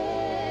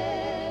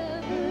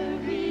 Ever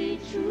be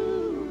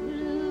true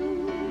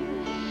blue.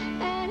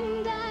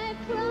 And I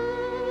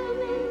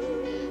promise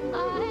I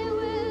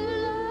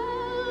will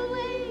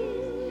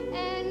always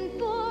and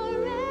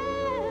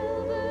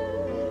forever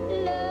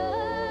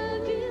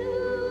love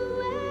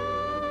you,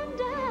 and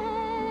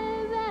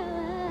I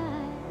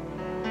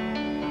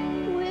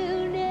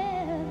will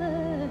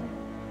never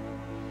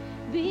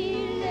be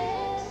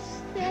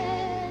less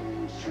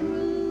than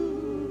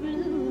true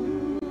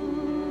blue.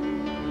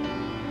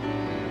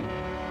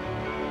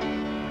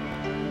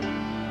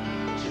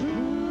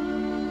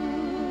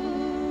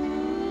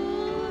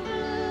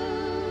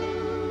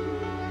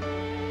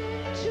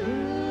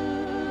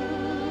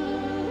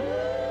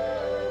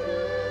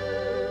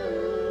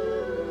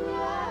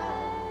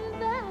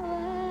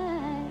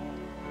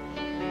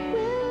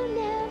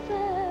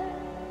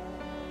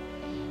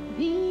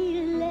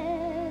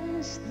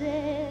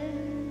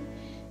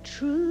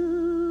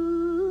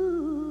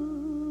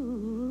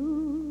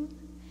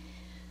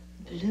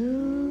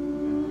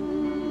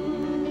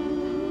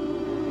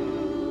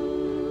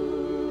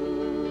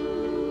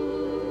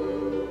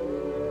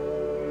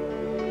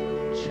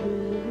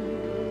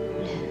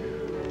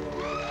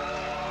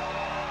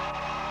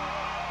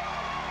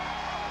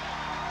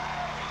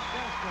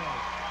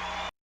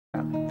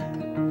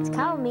 It's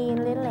called Me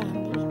and Little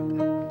Andy.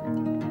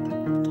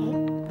 Okay.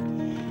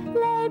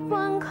 Late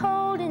one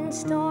cold and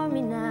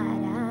stormy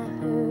night, I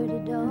heard a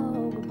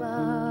dog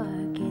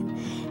barking.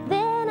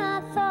 Then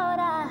I thought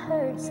I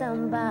heard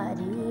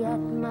somebody at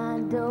my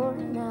door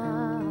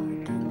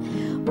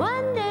knocking.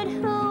 Wondered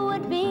who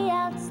would be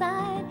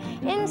outside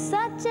in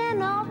such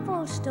an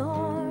awful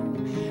storm.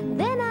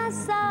 Then I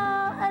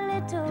saw a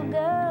little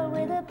girl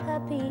with a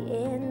puppy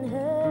in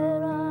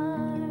her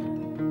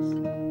arms.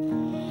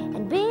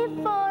 And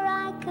before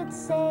I could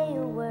say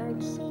a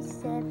word, she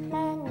said,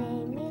 my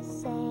name is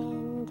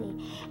Sandy,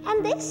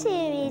 and this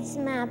here is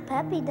my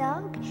puppy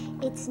dog.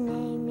 Its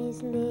name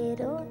is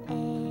Little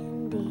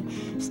Andy.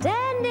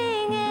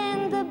 Standing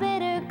in the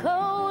bitter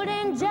cold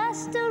in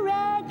just a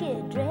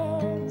ragged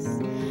dress.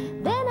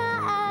 Then I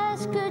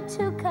asked her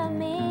to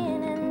come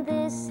in, and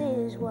this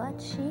is what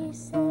she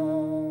said.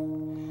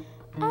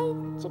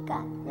 Ain't you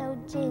got no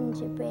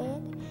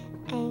gingerbread?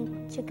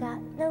 Ain't you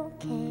got no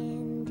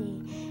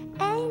candy?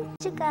 Ain't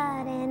you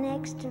got an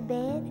extra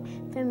bed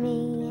for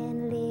me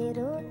and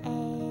Little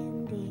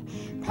Andy?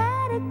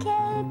 Pat a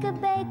cake, a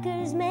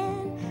baker's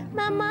man,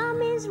 my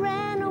mommy's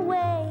ran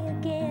away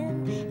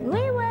again. And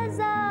we was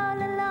all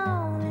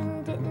alone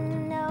and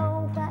didn't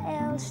know what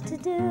else to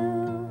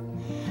do.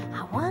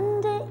 I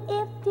wonder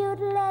if you'd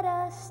let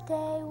us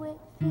stay with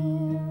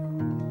you.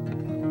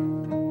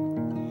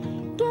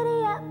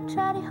 Giddy up,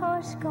 trotty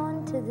horse,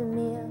 going to the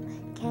mill.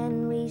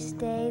 Can we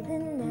stay the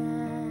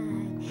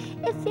night?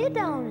 If you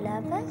don't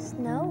love us,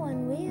 no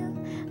one will.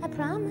 I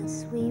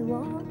promise we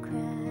won't cry.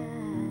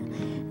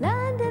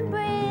 London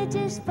Bridge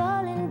is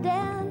falling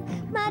down.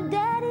 My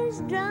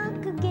daddy's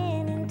drunk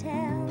again in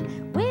town.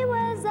 We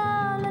was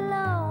all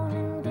alone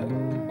and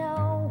didn't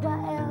know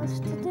what else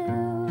to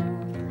do.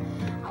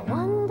 I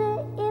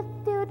wonder if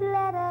you'd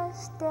let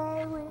us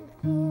stay with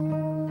you.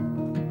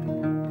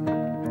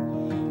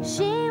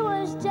 She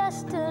was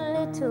just a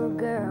little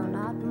girl,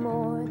 not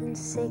more than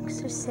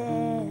 6 or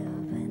 7.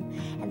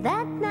 And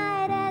that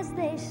night as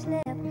they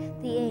slept,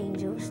 the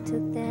angels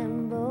took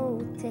them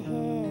both to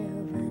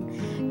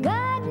heaven.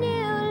 God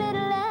knew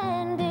Little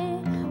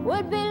Andy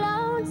would be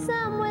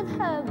lonesome with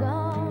her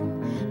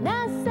gone.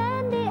 Now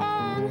Sandy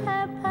and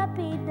her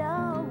puppy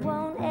dog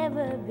won't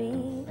ever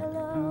be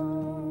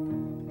alone.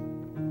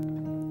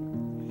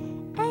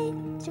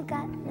 Ain't you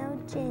got no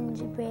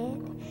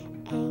gingerbread?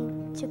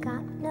 Ain't you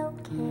got no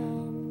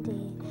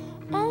candy?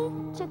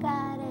 Ain't you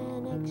got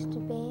an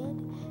extra bed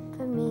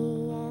for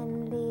me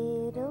and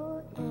Little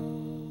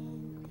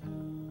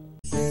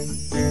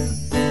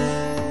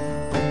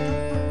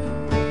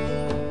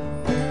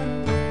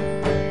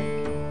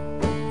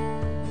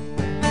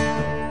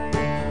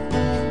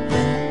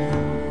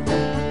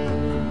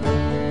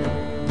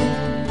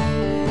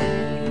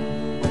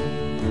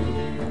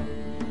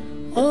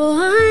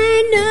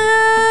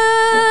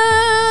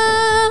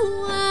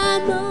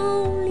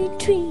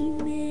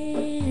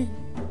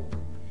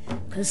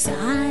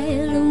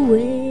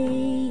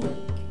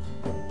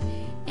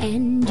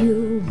and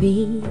you'll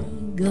be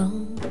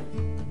gone,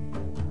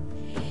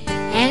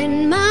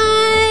 and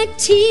my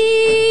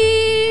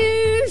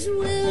tears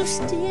will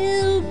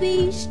still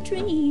be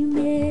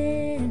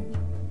streaming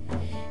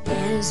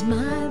as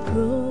my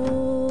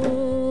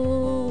broken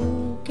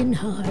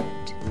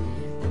heart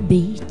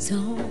beats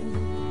on.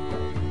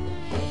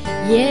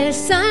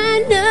 Yes, I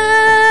know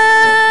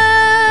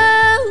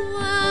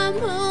I'm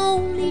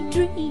only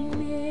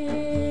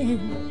dreaming,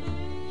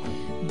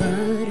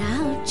 but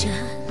I'll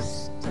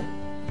just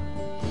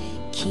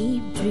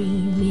keep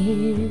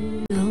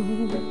dreaming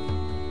on,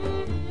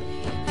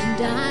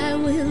 and I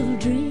will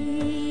dream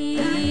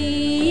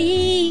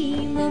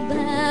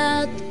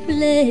about the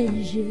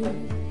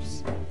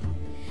pleasures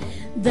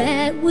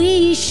that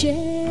we shared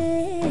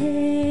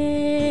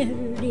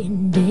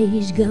in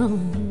days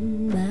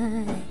gone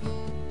by,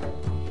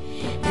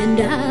 and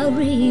I'll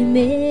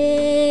remember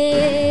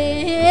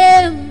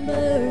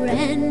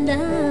and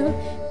I'll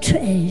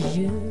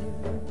treasure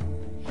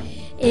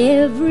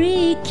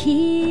every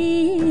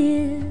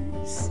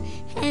kiss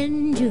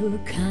and your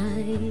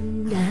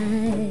kind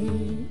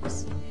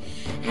eyes,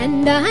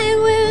 and I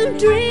will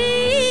dream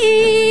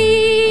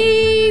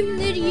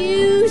that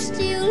you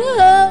still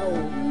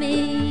hold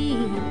me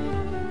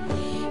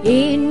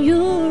in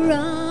your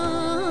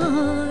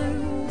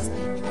arms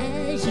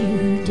as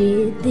you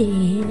did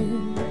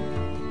then,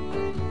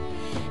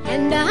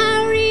 and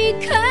I'll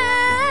recall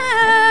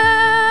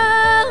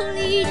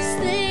each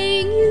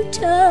thing you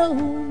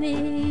told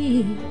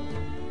me,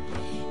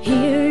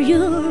 hear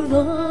your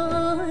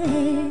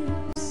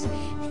voice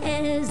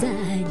as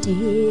I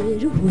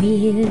did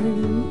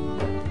when.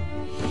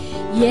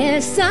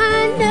 Yes,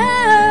 I know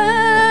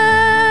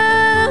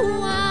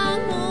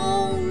I'm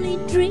only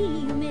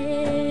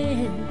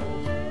dreaming,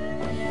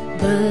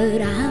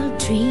 but I'll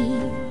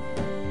dream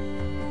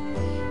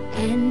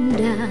and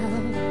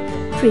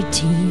I'll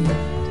pretend.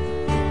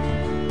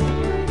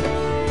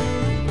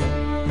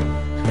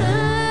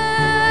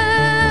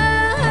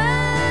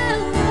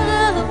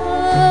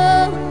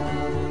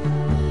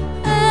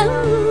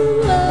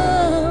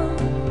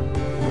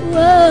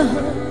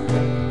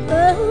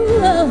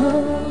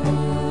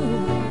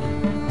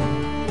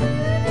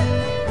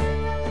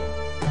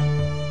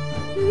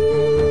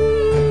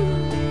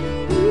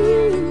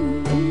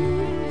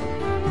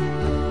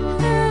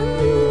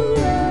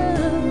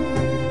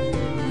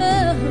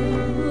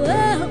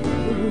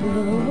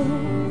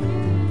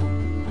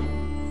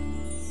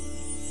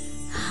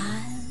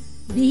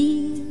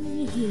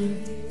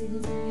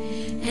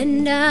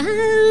 And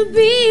I'll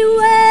be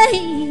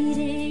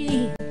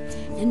waiting,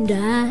 and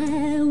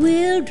I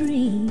will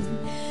dream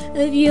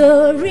of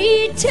your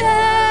return.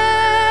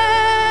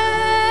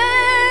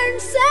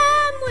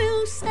 Some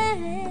will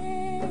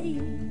say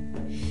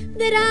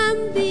that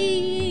I'm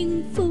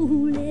being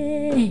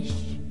foolish,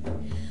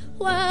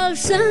 while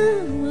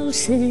some will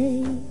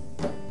say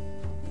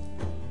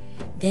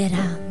that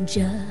I'm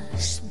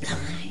just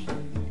blind,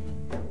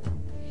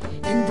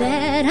 and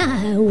that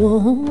I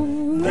won't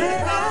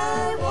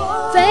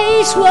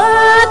face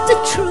what the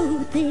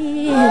truth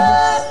is,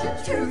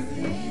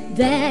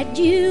 that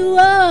you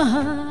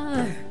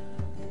are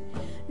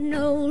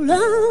no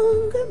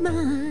longer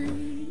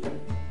mine.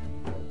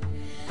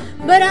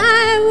 But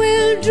I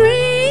will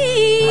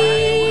dream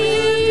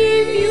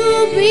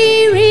you'll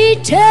be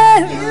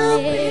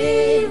returning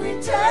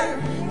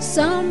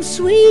some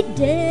sweet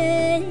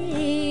day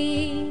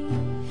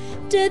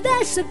to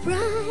the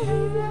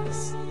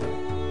surprise,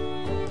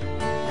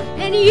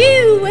 and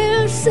you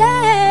will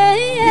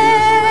say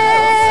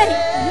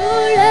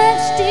your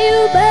love's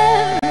still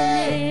burning.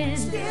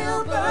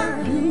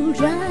 You'll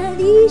dry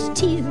these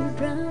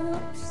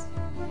teardrops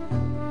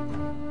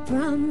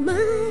from my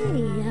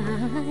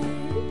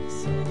eyes.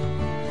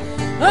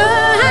 Oh,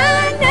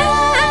 I know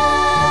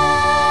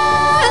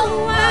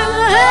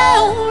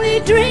I'm only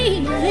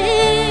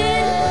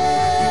dreaming,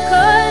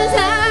 'cause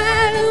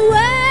I'll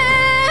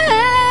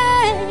awake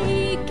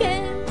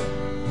and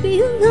be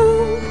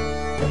alone,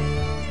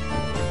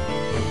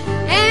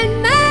 and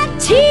my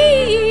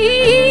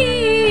tears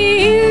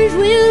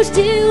will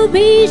still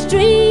be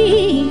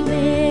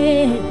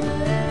streaming,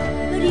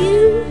 but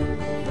you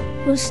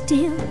will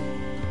still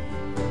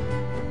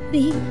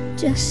be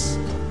just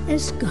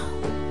as gone.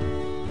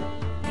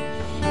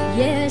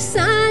 Yes,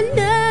 I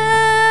know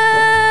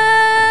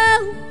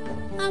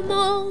I'm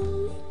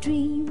only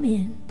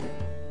dreaming,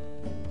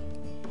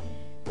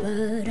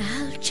 but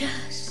I'll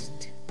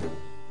just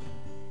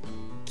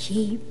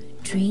keep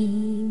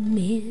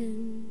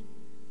dreaming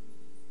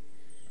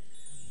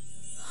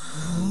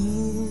on.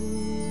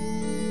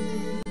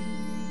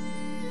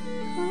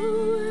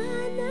 Oh,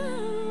 I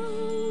know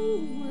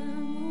I'm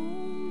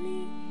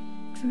only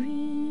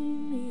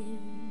dreaming.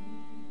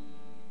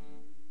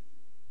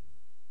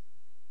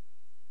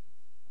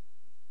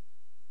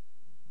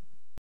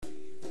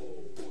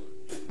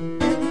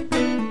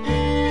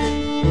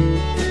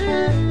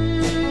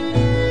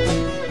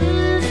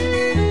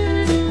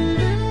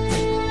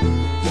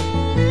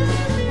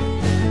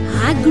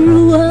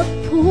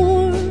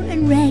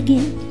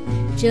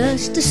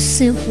 just a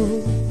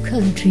simple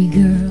country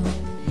girl.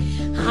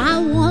 I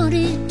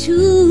wanted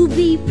to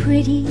be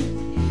pretty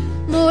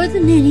more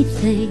than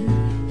anything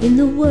in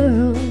the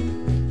world,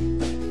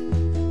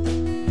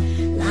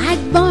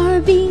 like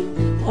Barbie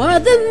or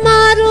the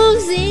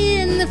models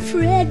in the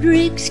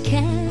Fredericks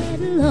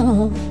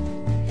catalog.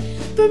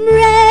 From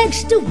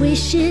rags to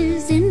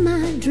wishes in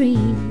my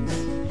dreams,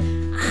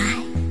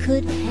 I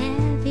could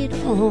have it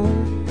all.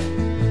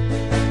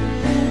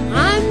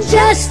 I'm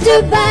just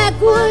a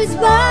backwoods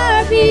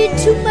Barbie,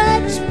 too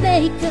much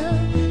makeup,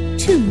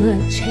 too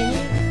much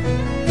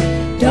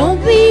hair.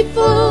 Don't be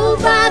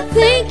fooled by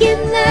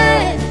thinking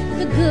that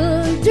the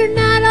goods are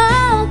not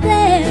all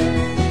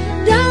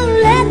there. Don't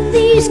let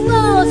these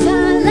false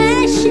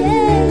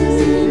eyelashes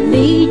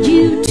lead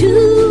you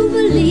to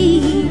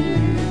believe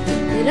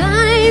that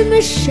I'm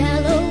as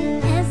shallow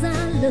as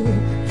I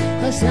look,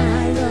 'cause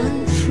I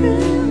run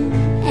true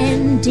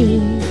and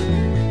deep.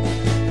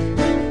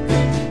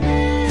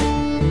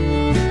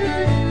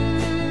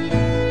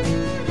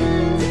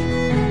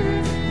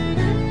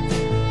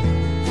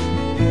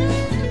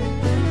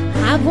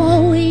 I've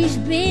always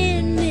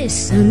been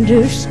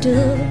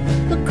misunderstood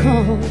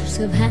because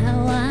of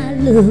how I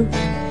look.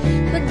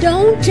 But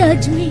don't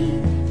judge me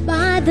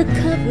by the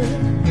cover,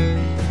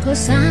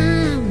 'cause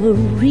I'm a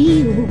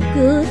real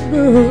good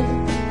book.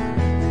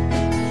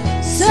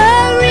 So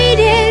read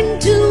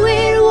into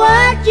it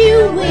what you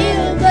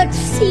will, but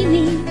see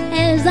me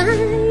as I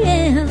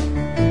am.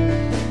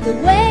 The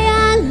way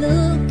I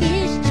look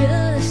is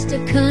just a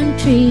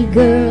country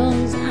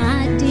girl's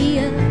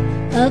idea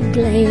of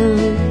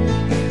glam.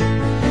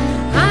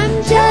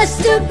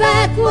 Just a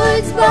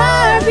backwoods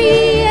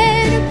Barbie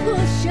and a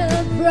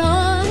push-up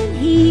bra and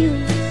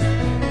heels.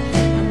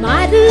 I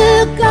might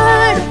look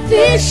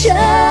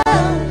artificial,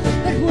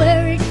 but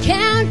where it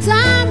counts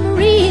I'm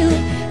real.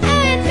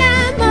 And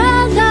I'm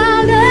all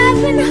dolled up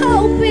and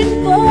hoping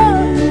for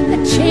a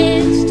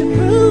chance to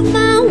prove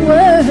my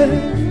worth.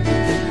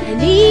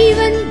 And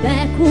even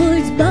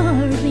backwoods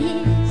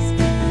Barbies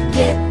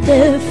get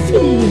their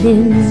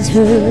feelings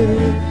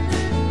hurt.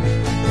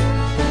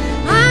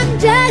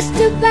 Just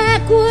a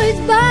backwoods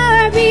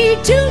Barbie,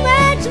 too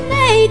much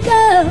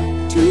makeup,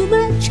 too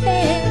much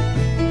hair.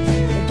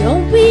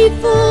 Don't be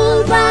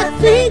fooled by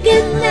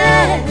thinking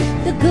that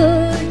the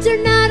goods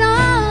are not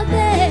all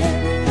there.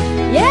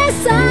 Yes,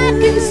 I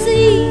can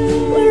see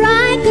where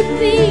I could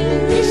be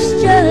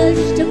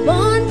misjudged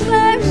upon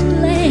first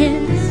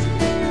glance,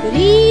 but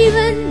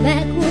even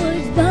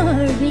backwoods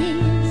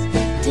Barbies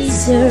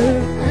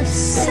deserve a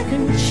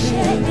second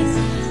chance.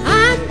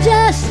 I'm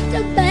just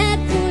a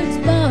backwoods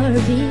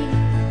Barbie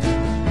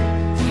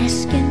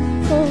asking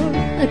for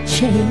a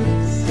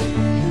chance,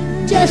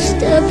 just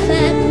a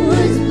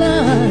backwoods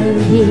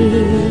Barbie.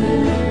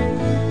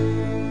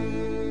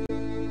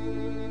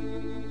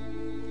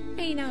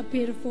 Ain't I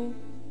pitiful?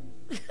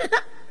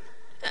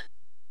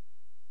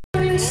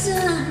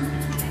 Sun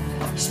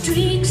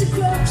streaks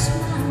across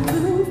my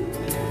room,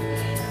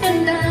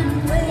 and I'm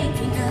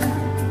waking up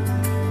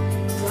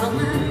from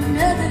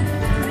another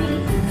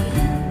dream.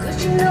 'Cause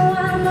you know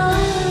I'm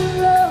all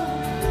alone.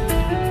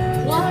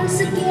 Once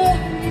again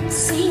it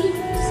seems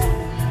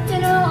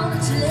that all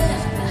that's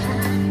left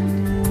behind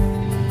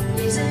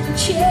is a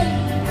chain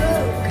of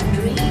broken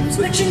dreams.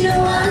 But you know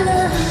I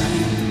love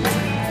you,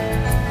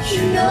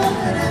 you know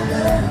that I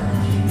love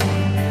you.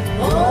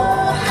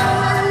 Oh, how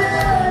I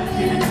love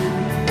you,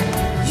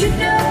 you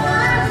know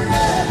I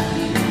love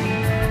you,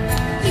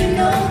 you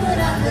know that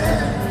I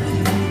love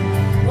you.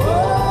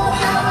 Oh,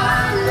 how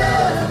I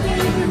love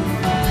you,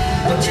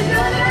 but you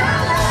know that I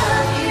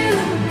love you,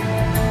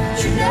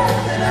 you know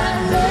that I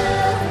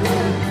love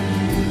you.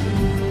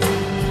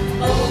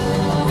 Oh,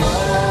 oh,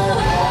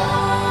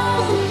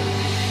 oh.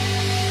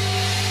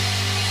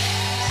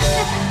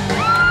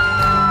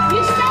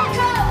 You stay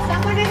close,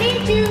 I'm gonna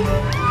need you.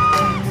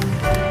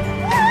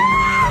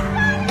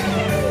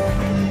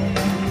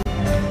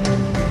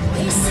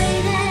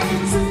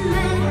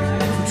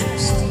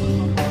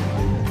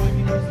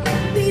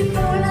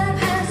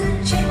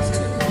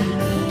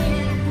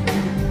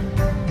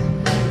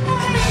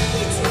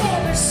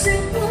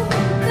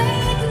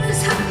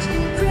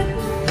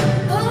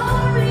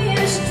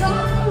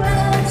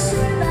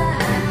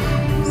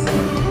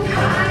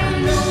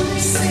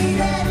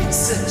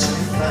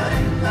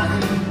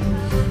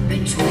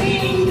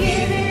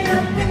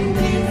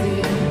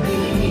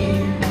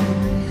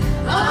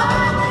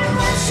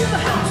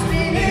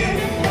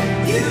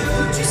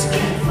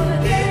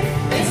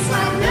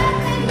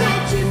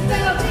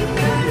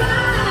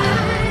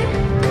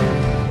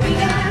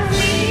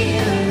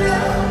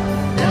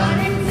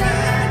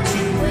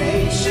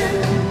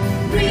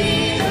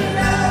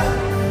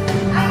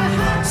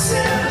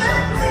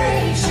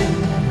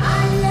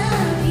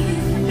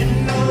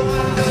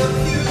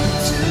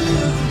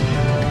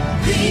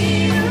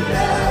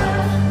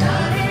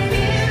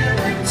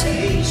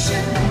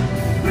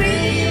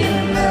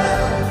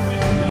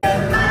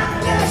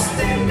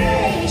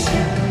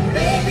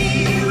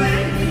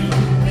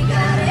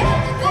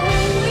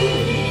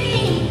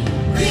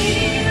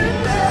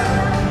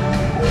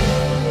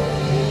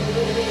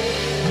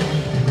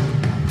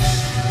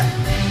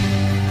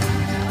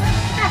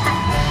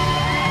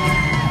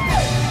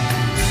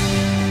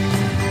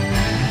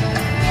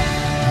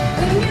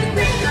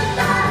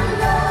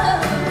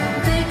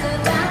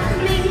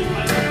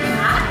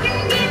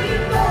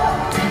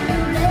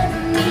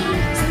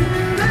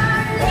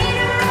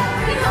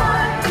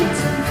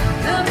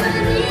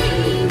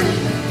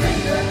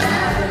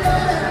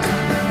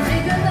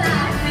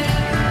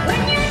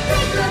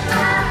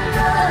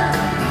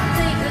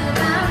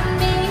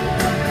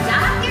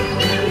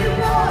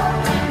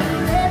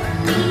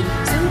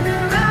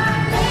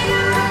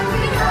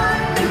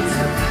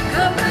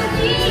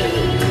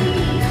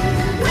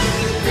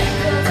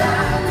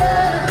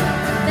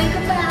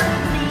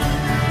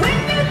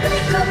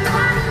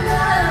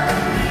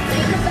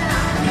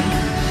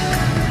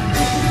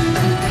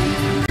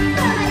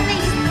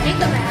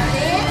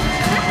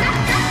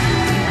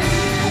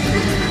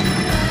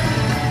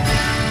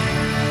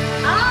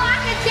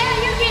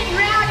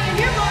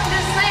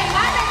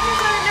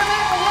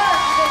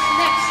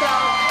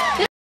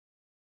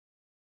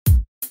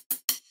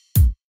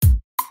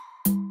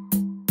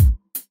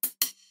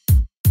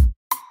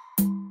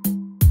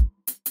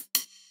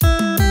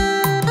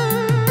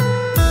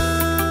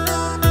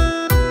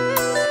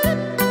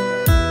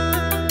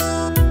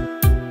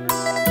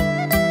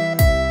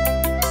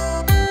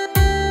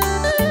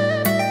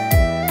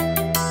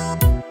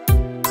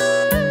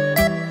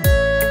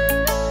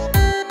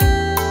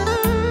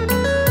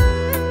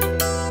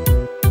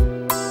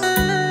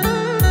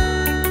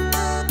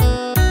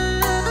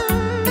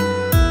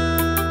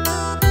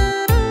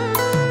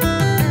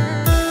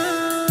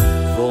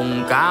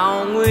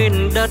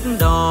 đất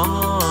đỏ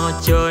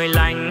trời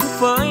lạnh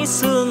với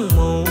sương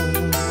mù.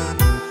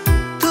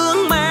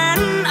 Thương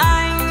mến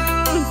anh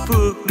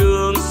phượt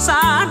đường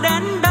xa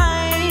đến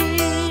đây,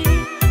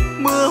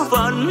 mưa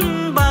vẫn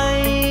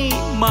bay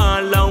mà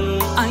lòng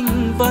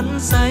anh vẫn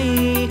say.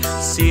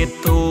 Xiết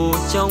thù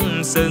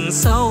trong rừng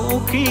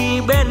sâu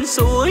khi bên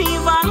suối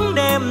vắng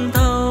đêm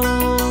thâu.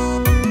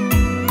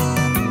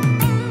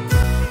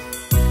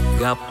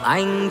 Gặp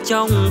anh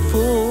trong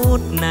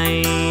phút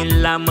này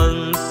là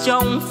mừng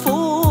trong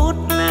phút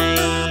này.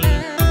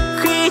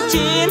 Khi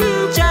chiến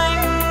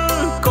tranh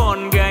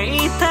còn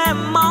gãy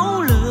thêm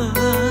máu lửa,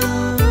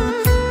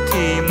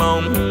 thì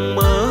mộng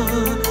mơ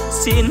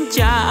xin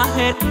trả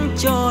hết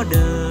cho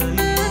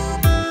đời.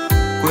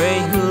 Quê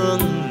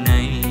hương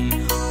này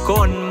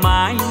còn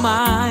mãi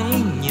mãi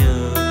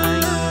nhờ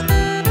anh.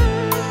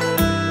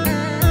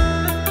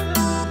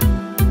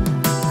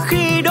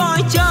 Khi đôi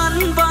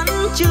chân vẫn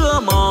chưa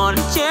mòn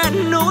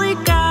trên núi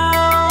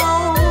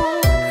cao,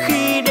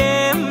 khi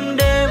đêm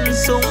đêm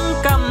súng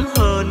căm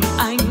hờn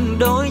anh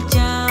đối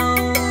trao,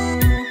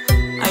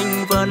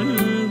 anh vẫn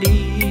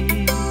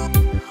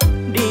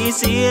đi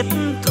giết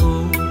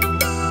thù.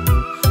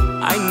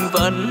 Anh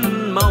vẫn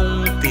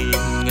mong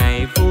tìm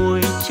ngày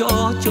vui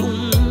cho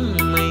chúng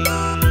mình.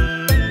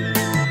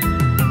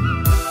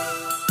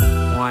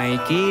 Ngoài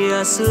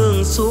kia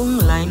sương xuống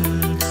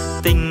lạnh,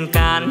 tình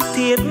cạn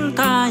thiết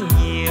tha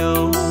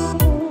nhiều.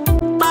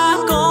 Ta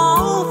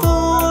có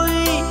vui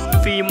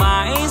vì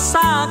mãi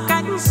xa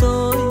cách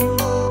rồi,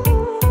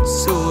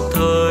 dù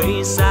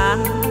thời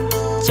gian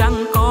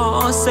chẳng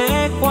có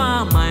sẽ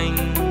qua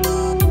mành,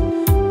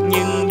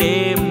 nhưng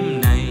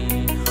đêm này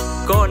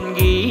còn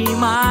ghi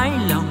mãi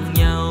lòng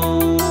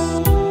nhau.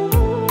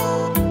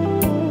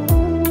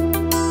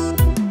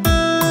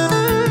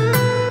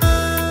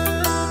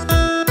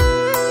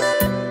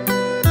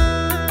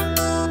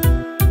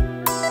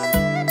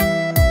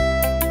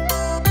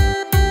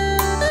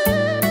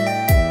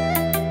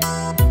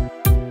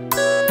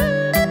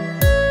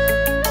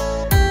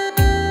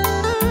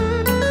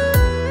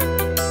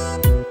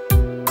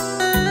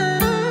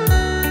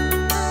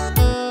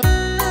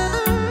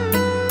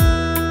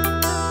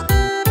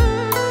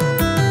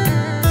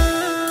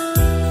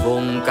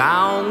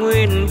 Cao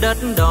nguyên đất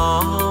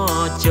đỏ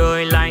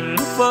trời lạnh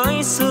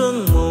với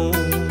sương mù.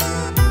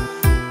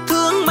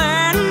 Thương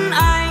mến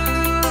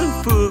anh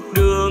phượt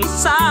đường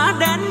xa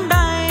đến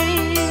đây,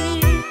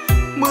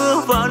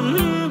 mưa vẫn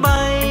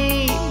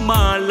bay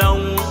mà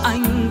lòng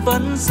anh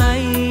vẫn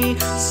say.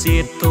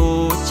 Xiết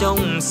thù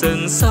trong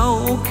rừng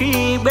sâu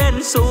khi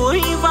bên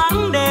suối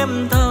vắng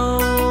đêm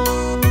thâu.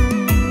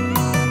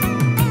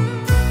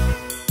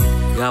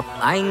 Gặp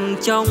anh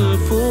trong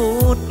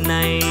phút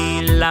này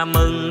là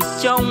mừng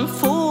trong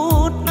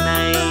phút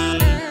này.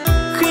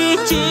 Khi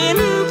chiến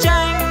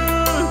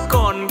tranh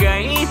còn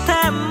gãy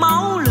thêm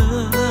máu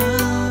lửa,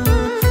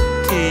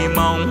 thì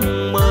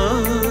mộng mơ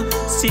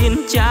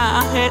xin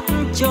trả hết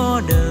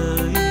cho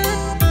đời.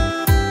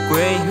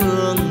 Quê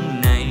hương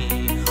này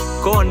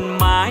còn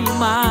mãi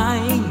mãi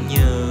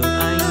nhờ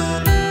anh.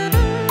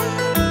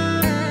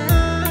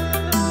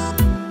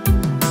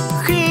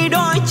 Khi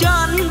đôi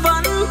chân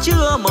vẫn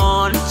chưa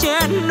mòn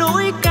trên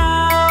núi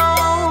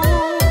cao,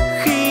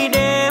 khi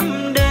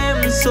đêm đêm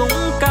súng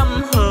căm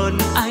hờn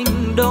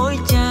anh đối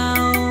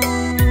trao,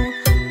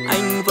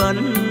 anh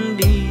vẫn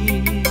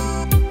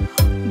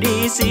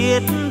đi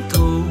giết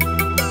thù.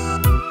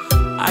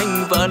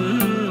 Anh vẫn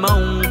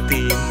mong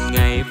tìm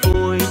ngày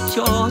vui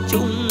cho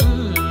chúng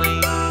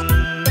mình.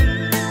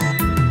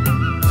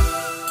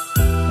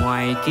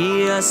 Ngoài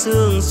kia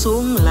sương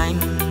xuống lạnh,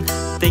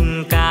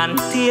 tình cạn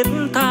thiết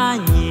tha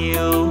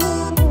nhiều.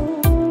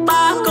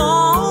 Ta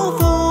có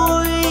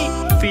vui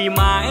vì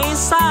mãi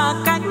xa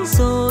cách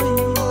rồi,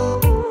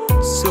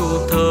 dù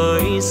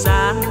thời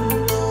gian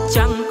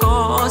chẳng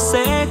có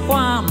sẽ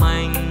qua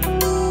mành,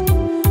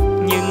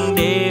 nhưng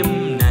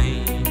đêm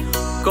này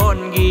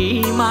còn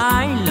ghi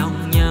mãi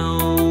lòng nhau.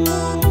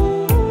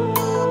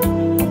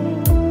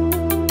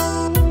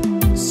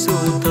 Dù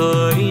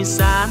thời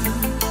gian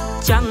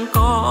chẳng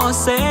có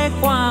sẽ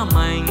qua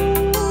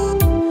mành,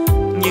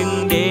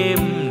 nhưng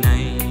đêm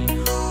này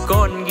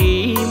còn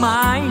ghi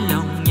mãi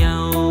lòng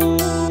nhau.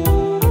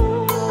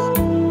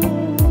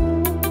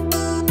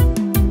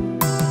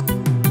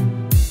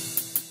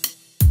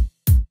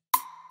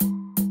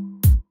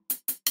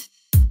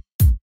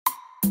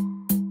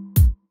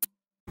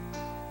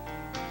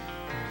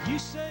 You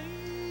say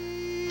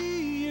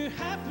you're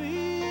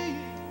happy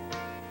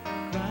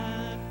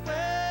right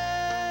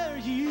where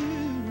you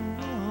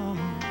are,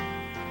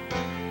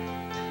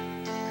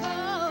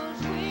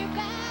 'Cause we're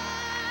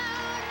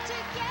bound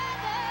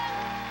together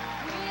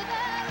with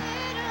a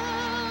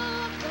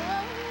little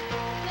golden.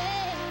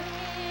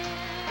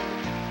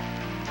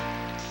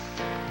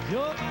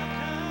 you're my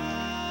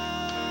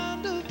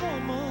kind of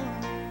woman.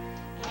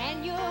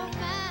 And you're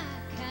my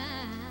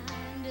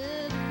kind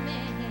of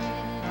man.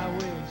 I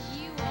wish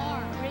You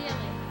are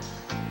really.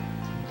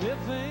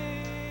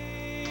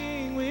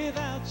 living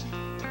without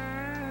you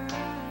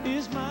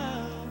is my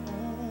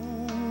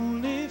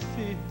only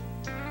fear.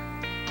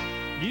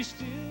 You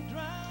still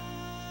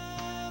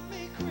drive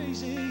me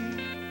crazy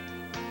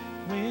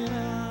when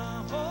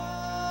I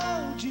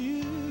hold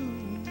you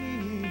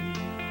near.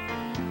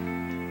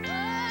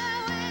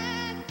 Oh,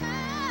 and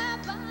my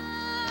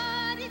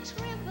body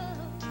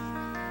trembles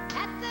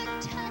at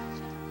the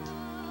touch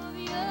of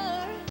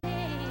your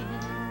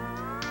hand.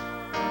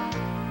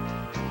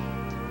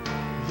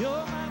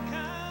 You're my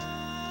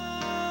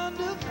kind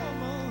of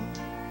woman,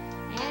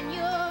 And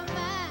you're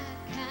my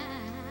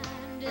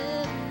kind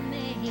of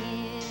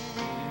man.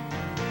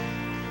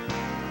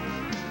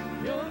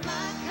 you're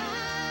my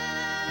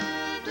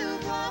kind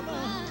of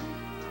woman,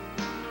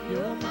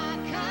 you're my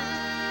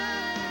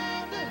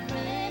kind of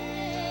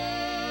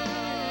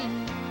man.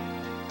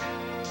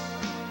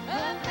 A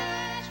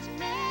match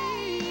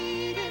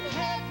made in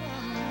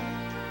heaven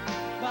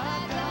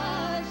by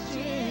God's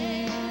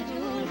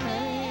gentle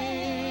hand.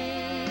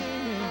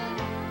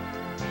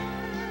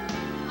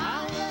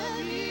 I'll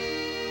love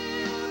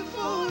you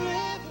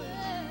forever,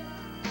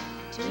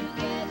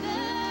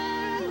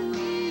 together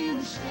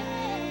we'll stand.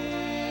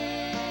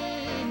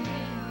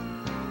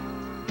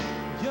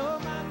 You're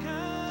my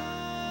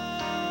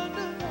kind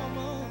of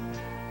woman,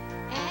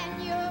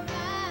 And you're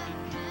my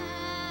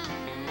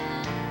kind of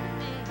man.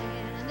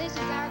 And this is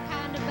our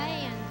kind of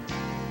band.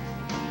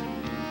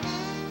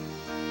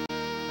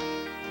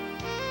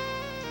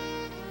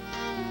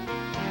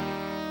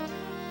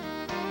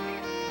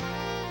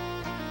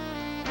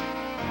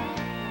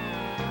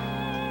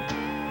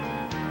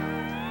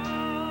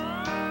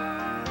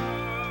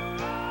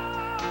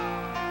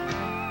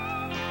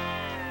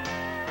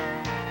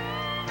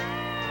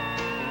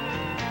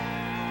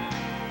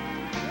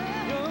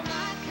 you're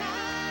my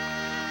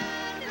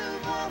kind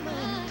of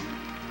woman,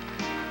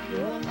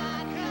 you're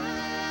my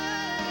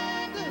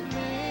kind of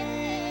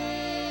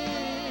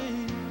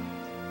man.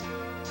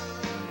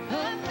 A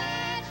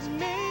match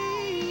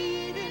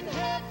made in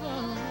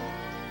heaven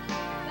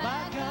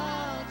by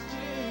God's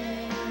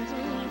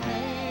gentle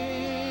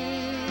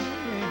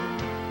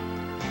hand.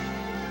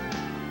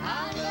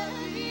 I'll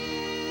love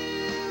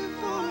you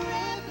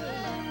forever,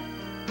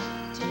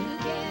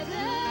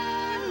 together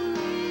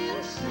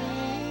we'll sing.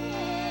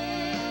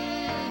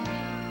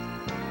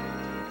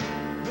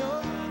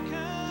 You're my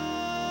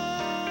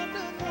kind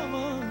of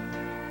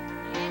woman,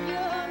 And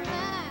you're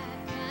my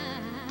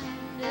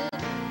kind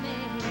of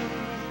man.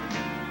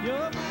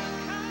 you're my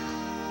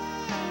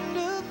kind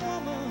of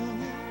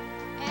woman,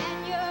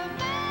 And you're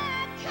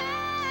my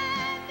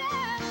kind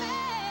of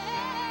man.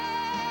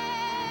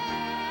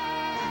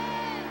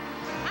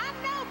 I'm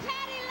no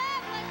Patty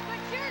Loveless,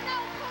 but you're no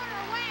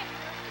corner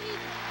whacker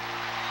either.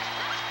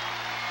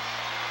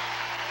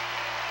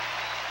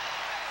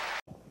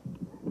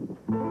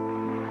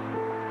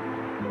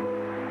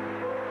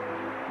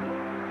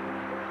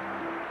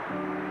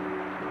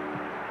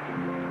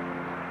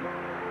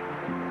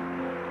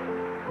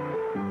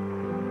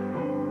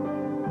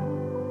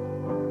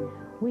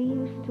 We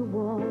used to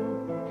walk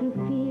through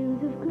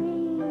fields of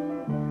green.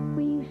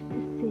 We used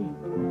to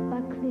sit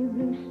by clear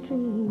blue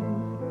streams.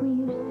 We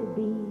used to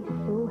be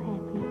so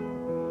happy,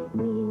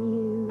 me and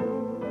you.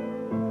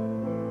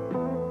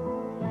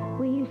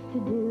 We used to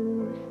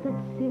do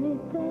such silly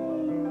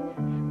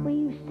things. We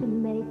used to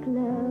make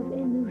love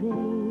in the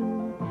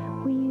rain.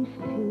 We used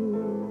to,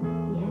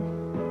 yes,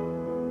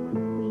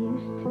 we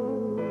used to.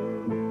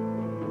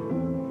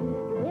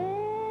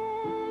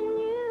 Then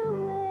you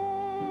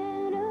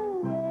went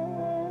away,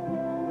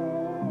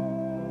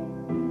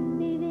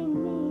 leaving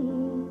me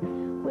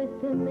with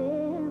the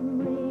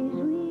memories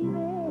we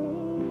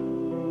made.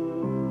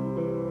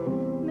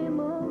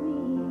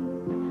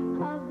 Memories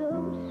of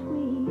those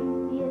sweet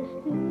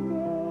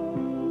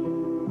yesterdays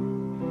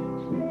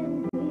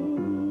spent with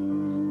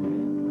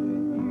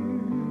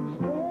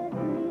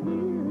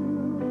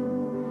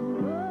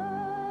you.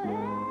 Oh,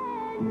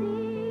 and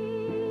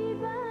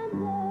even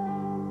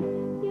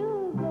though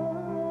you're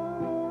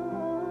gone,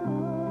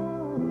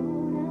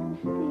 I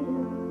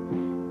still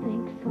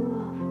think so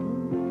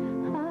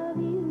often of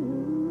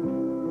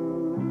you.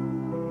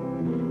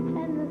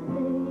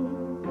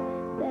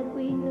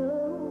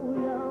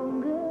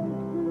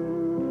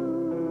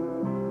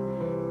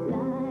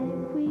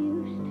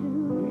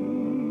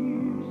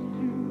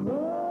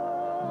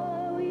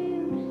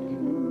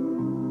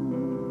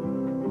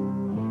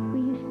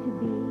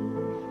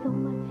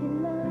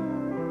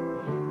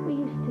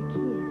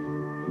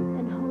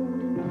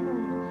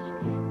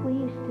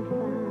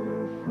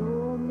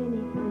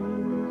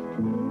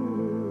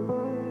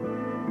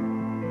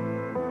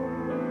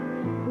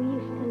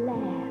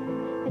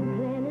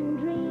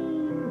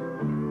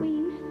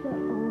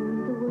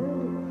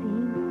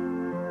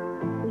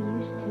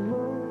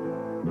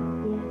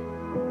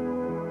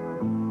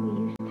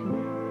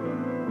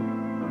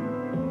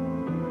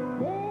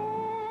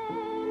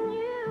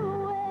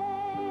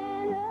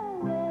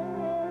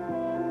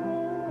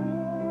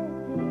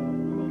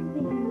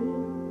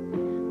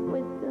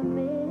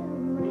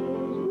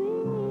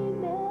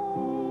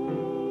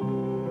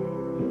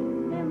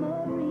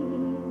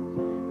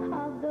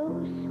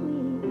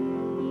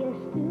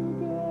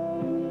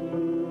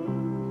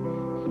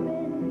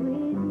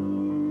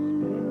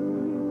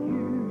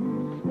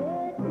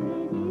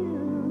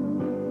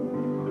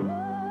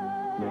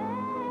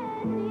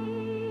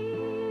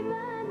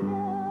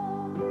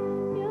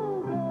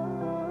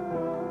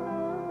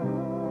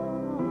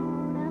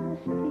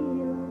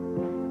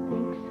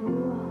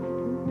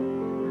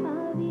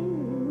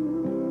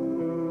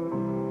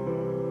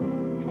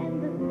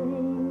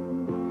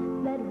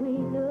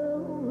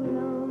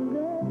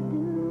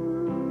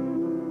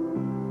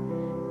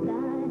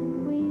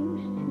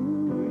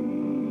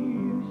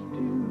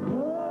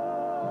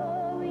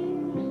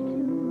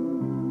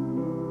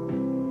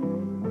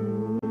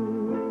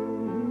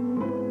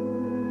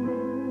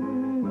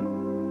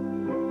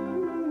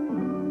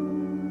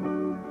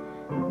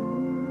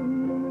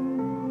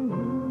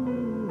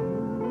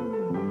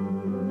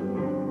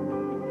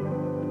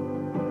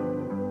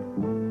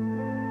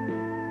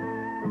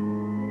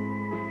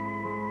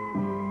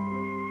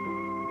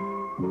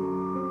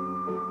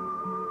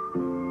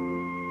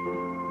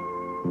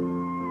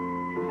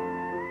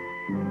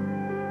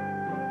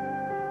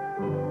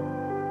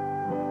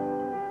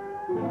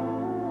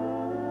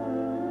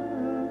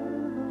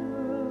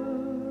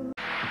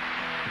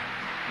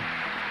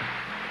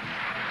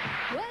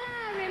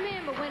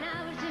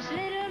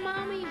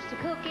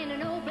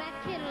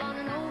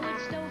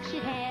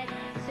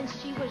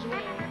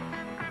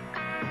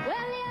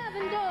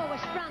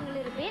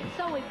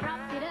 So we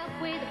propped it up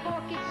with a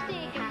forked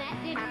stick, and that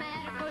didn't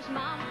matter, 'cause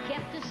Mom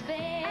kept us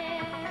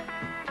fed.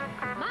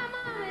 My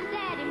mom and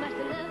Daddy must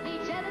have loved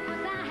each other, 'cause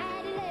I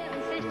had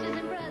 11 sisters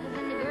and brothers,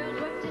 and the girls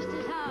worked just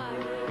as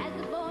hard as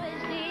the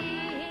boys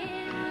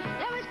did.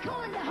 There was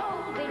corn to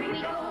hoe, baby,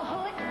 we'd go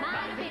hoe it.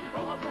 Might have been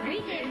poor, but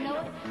we didn't know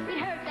it. We'd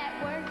heard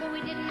that word, but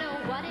we didn't know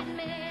what it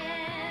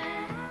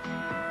meant.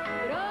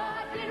 But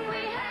oh, didn't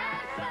we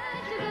have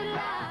such a good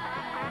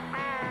life?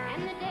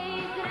 And the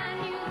days that I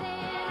knew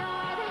then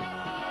are the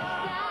happiest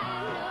I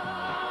know.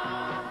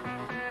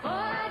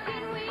 Oh,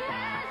 didn't we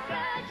have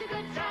such a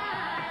good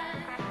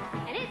time?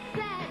 And it's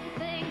sad to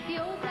think the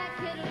old black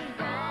kettle's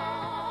gone.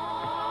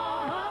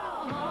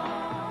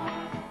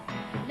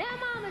 Now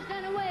Mama's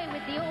done away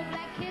with the old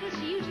black kettle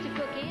she used to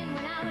cook in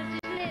when I was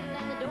just little,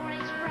 and the door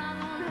ain't sprung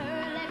on her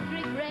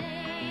electric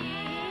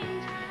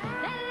range.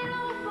 That little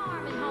old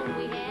farming home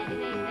we had,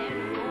 it ain't there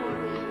no more,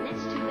 and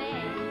that's too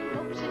bad.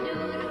 Folks are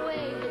doing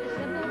away with the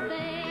simple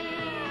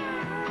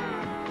things.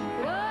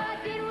 But oh,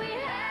 did we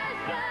have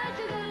such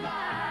a good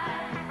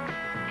life?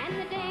 And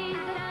the days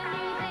that I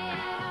knew then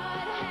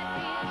are the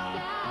happiest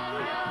I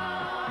know.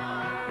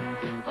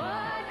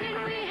 Oh, did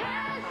we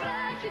have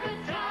such a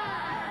good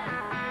time?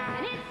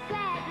 And it's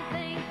sad to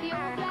think the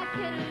old black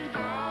kettle's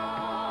gone.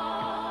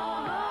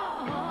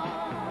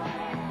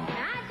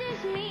 I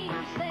just mean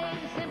to say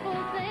the simple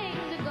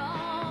things are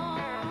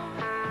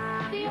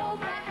gone. The old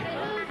black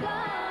kettle's gone.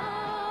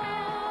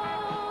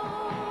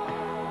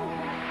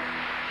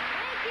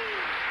 Thank you.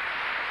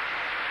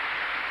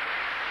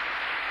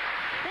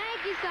 Thank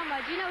you so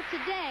much. You know,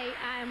 today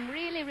I'm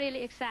really,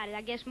 really excited.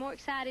 I guess more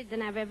excited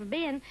than I've ever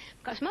been,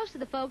 because most of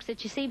the folks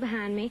that you see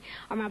behind me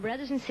are my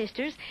brothers and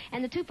sisters,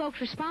 and the two folks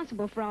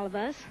responsible for all of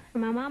us are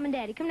my mom and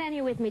daddy. Come down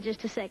here with me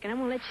just a second. I'm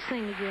going to let you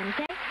sing again,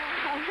 okay?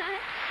 All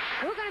right?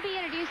 We're going to be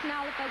introducing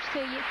all the folks to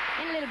you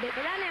in a little bit,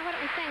 but right now, why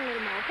don't we sing a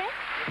little more, okay?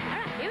 All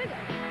right, here we go.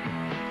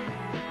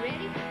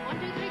 Ready? 1,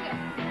 2, 3, go.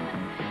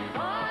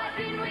 Oh,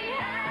 didn't we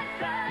have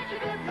such a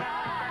good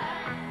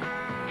time?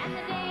 And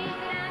the days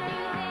that I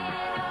knew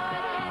then are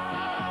the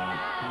happiest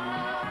I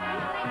know.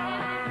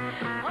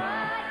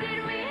 Oh,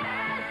 didn't we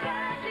have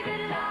such a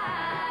good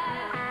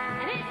life?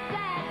 And it's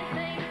sad to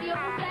think the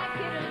old black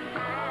kettle's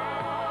gone.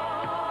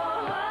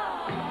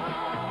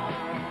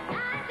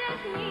 I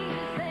just need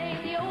to say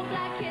the old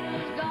black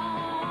kettle's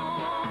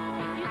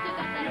gone. You still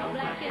got that old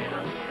black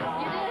kettle?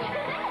 You do?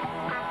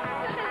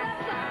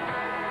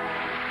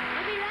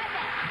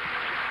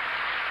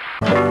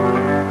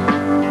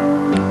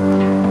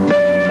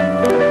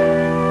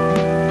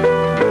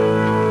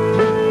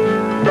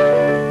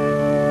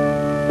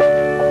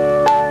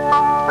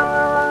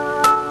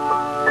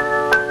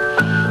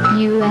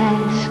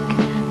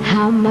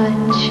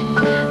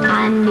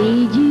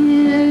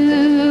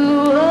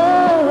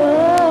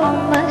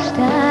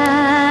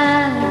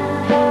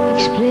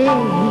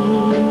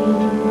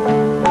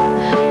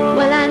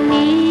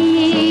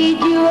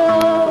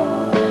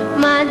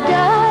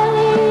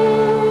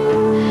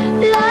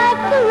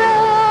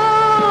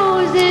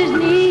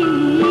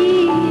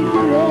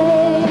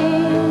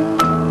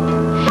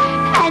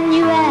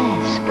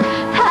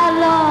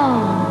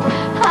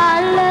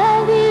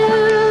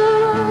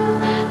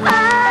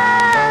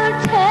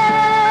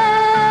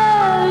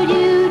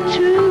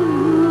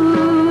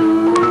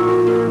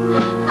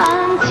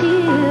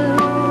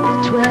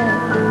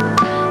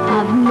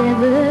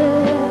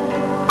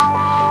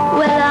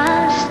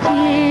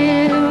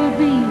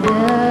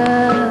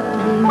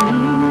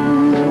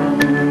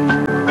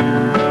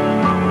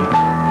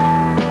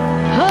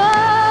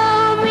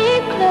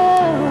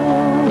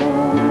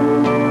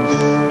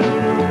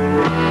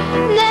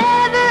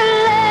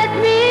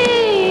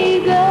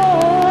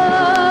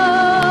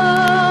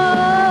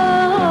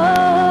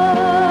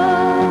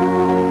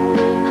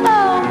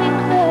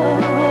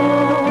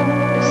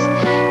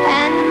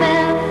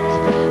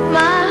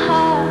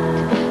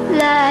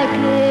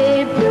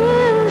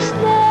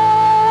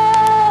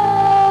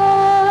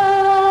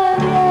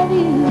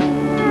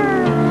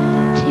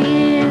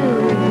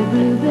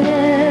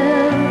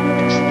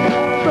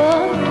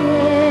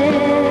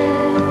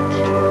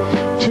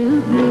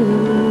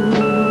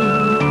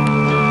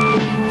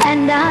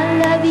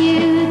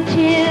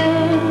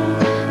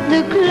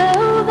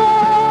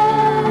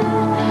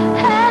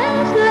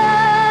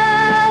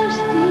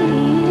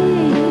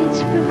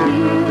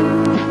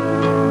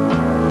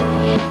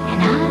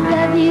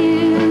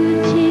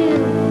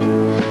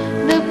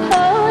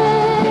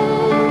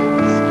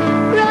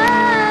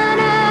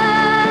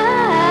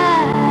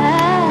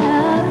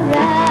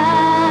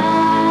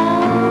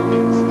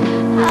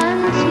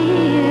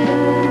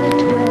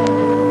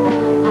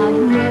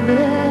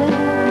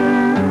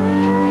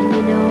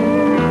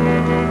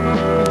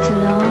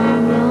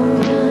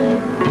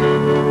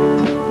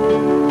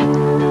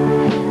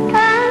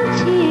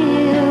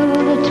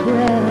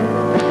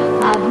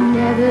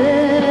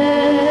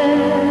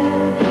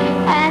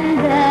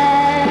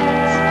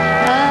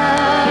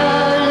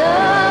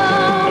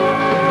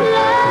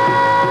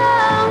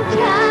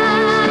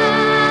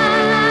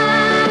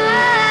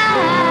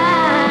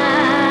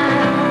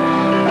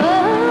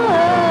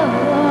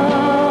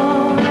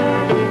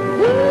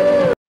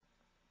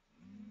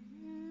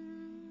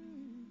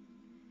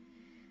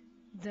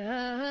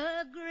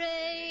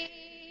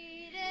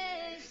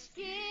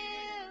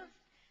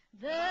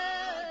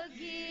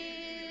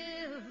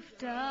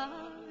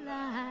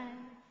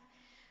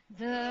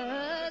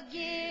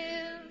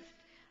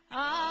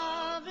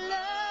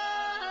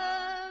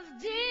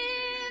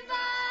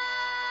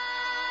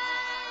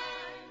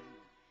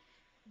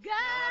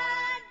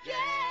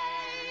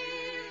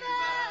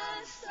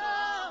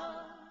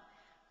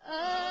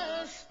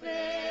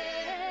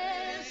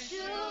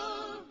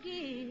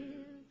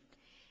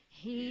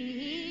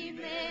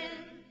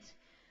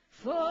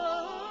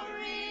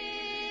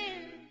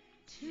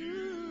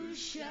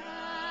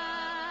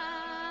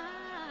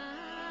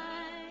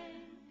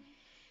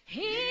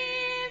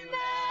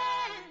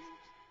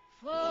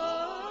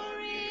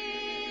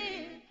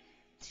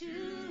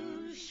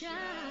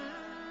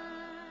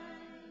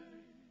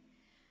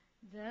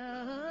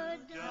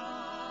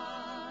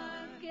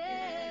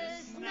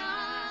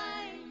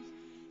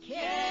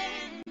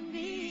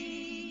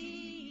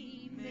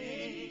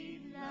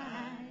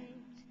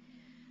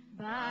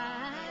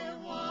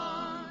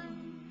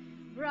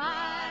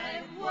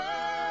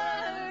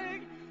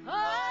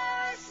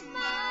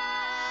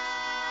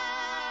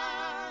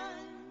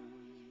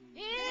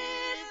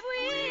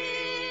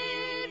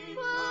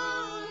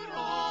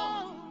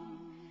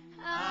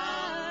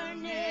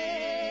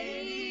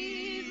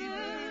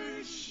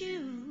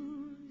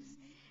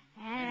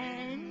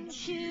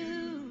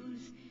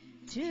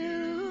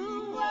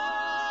 to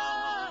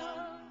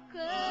walk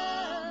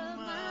a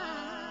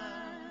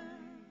mile.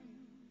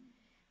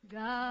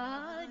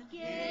 God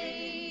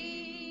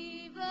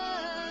gave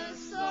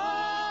us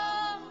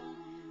all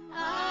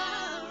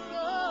our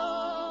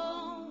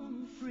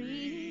own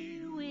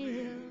free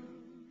will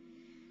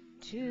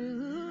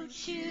to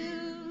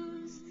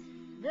choose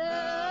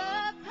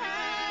the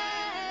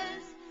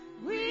path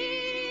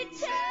we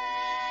take.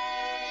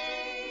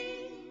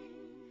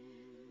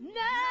 No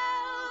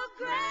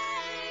greater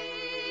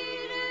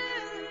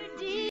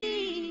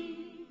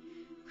deed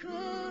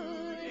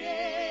could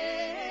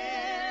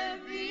ever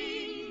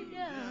be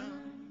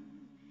done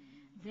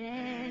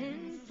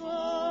than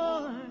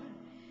for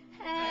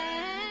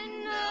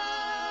another's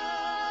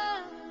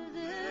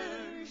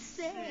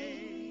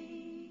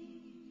sake.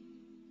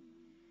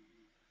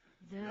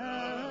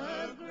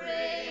 The greatest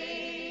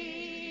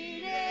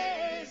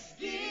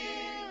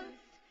gift,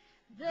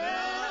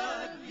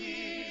 the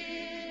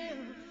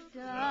gift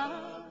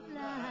of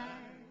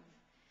life,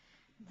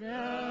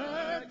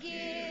 the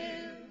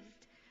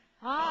gift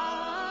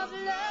of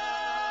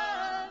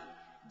love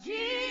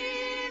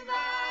divine.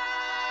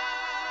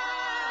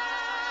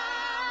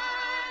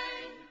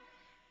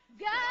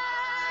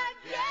 God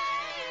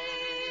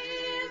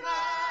gave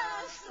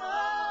us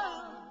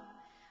all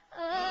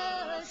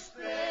a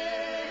special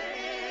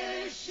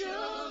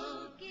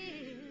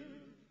gift.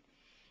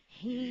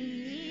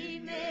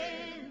 He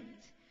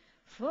meant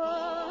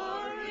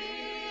for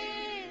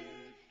it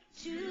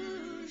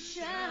to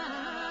shine.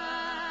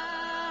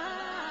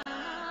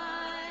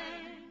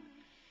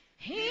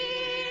 He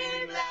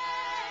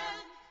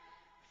meant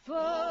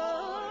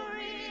for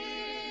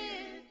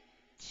it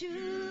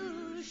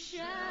to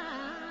shine.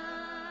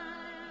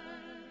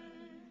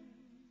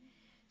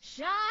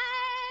 Shine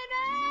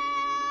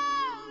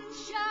on,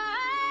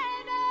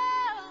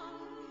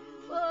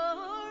 for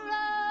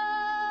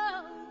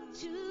all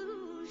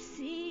to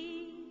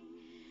see.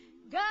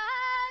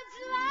 God's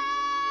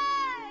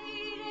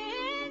light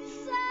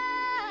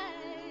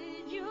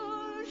inside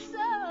your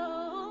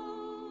soul.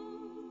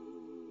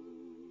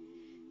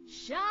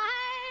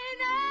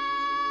 Shine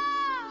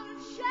on,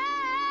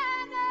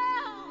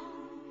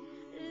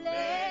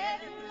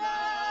 let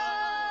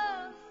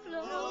love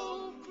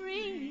flow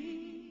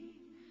free.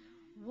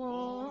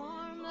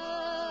 Warm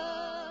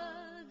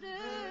others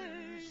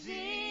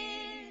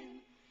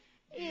in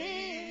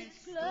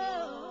its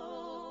glow.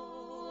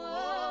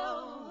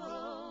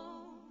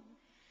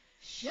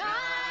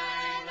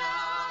 Shine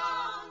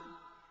on,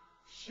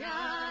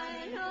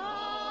 shine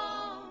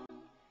on,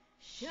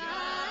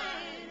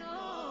 shine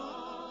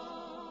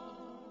on.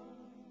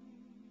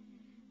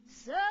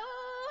 So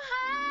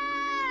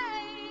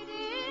hide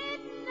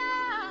it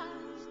not,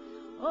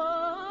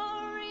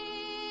 or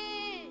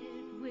it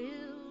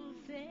will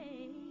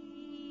fade.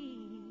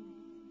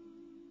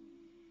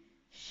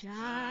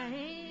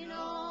 Shine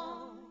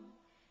on,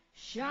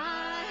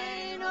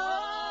 shine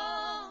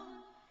on,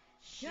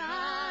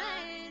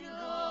 shine on.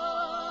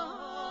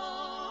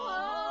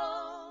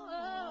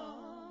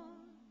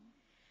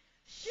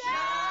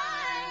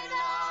 Shine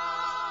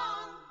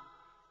on,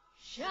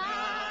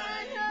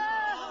 shine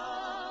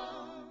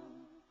on,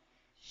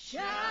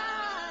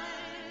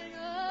 shine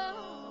on.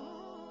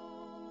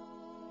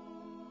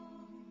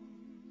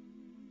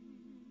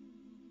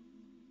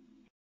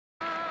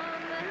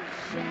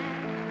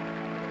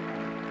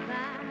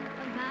 By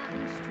a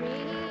mountain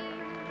stream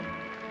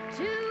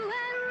to a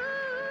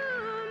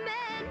room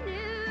in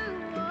New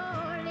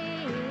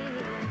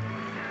Orleans,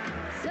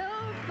 so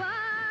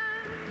far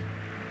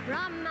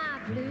from my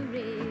Blue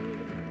Ridge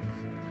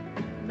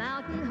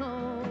mountain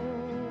home.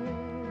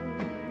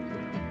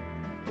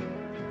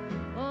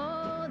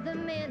 Oh, the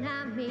men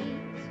I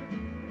meet,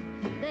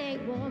 they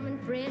ain't warm and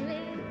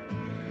friendly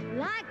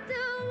like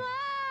the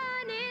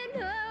one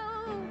in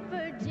Old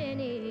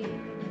Virginia.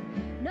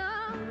 No,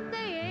 they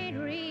ain't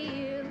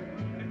real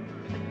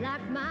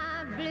like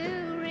my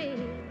Blue Ridge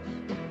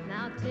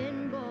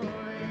mountain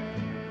boy.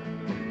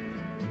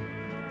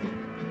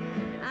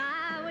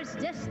 I was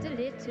just a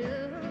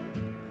little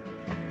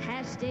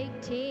past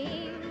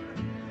 18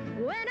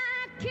 when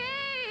I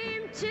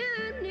came to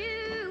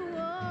New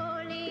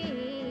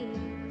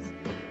Orleans.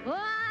 Oh,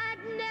 I'd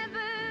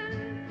never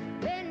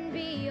been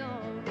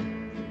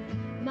beyond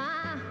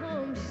my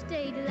home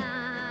state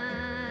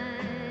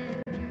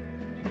line.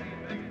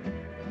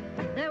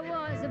 There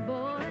was a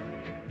boy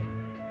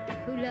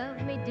who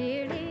loved me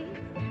dearly,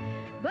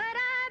 but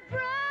I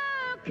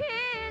broke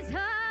his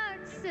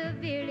heart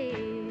severely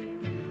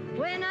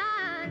when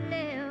I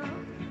left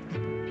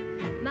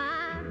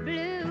my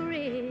Blue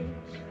Ridge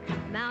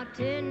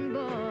mountain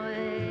boy.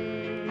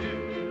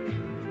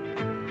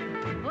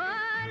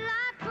 Oh,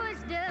 life was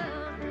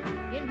dull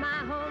in my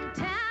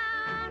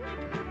hometown.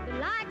 The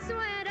lights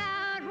went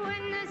out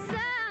when the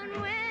sun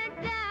went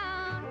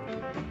down,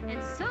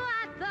 and so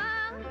I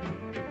thought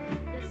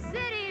the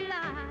city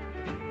life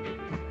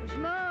was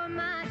more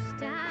my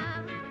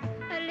style,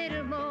 a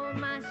little more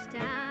my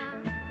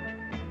style.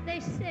 They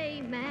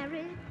say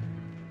married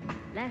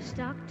last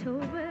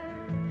October,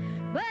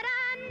 but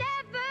I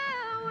never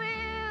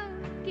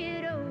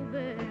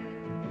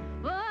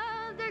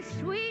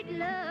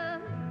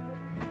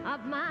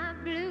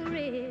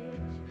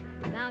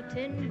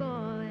mountain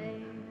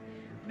boy,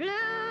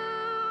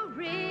 Blue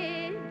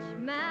Ridge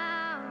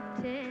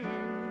Mountain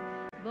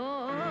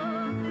boy.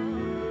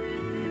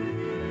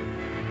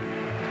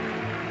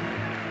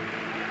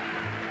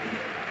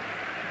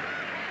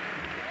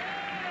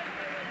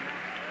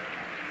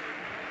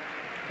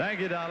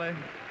 Thank you, Dolly.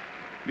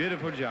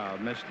 Beautiful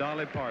job, Miss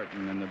Dolly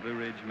Parton and the Blue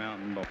Ridge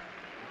Mountain Boy.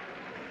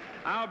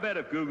 I'll bet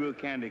if goo-goo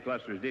candy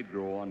clusters did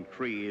grow on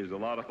trees, a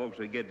lot of folks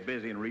would get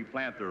busy and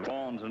replant their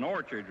lawns and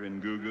orchards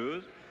in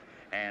goo-goos.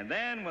 And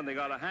then when they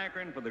got a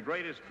hankering for the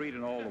greatest treat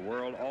in all the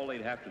world, all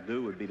they'd have to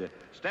do would be to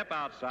step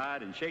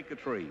outside and shake a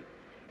tree.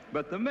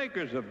 But the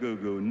makers of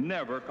goo-goo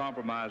never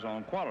compromise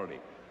on quality.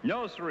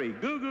 No, sirree,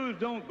 goo-goos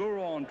don't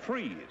grow on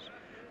trees.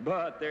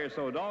 But they're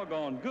so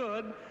doggone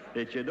good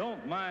that you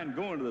don't mind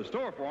going to the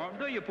store for them,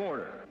 do you,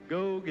 Porter?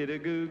 Go get a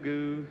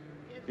goo-goo.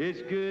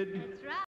 It's good. That's right.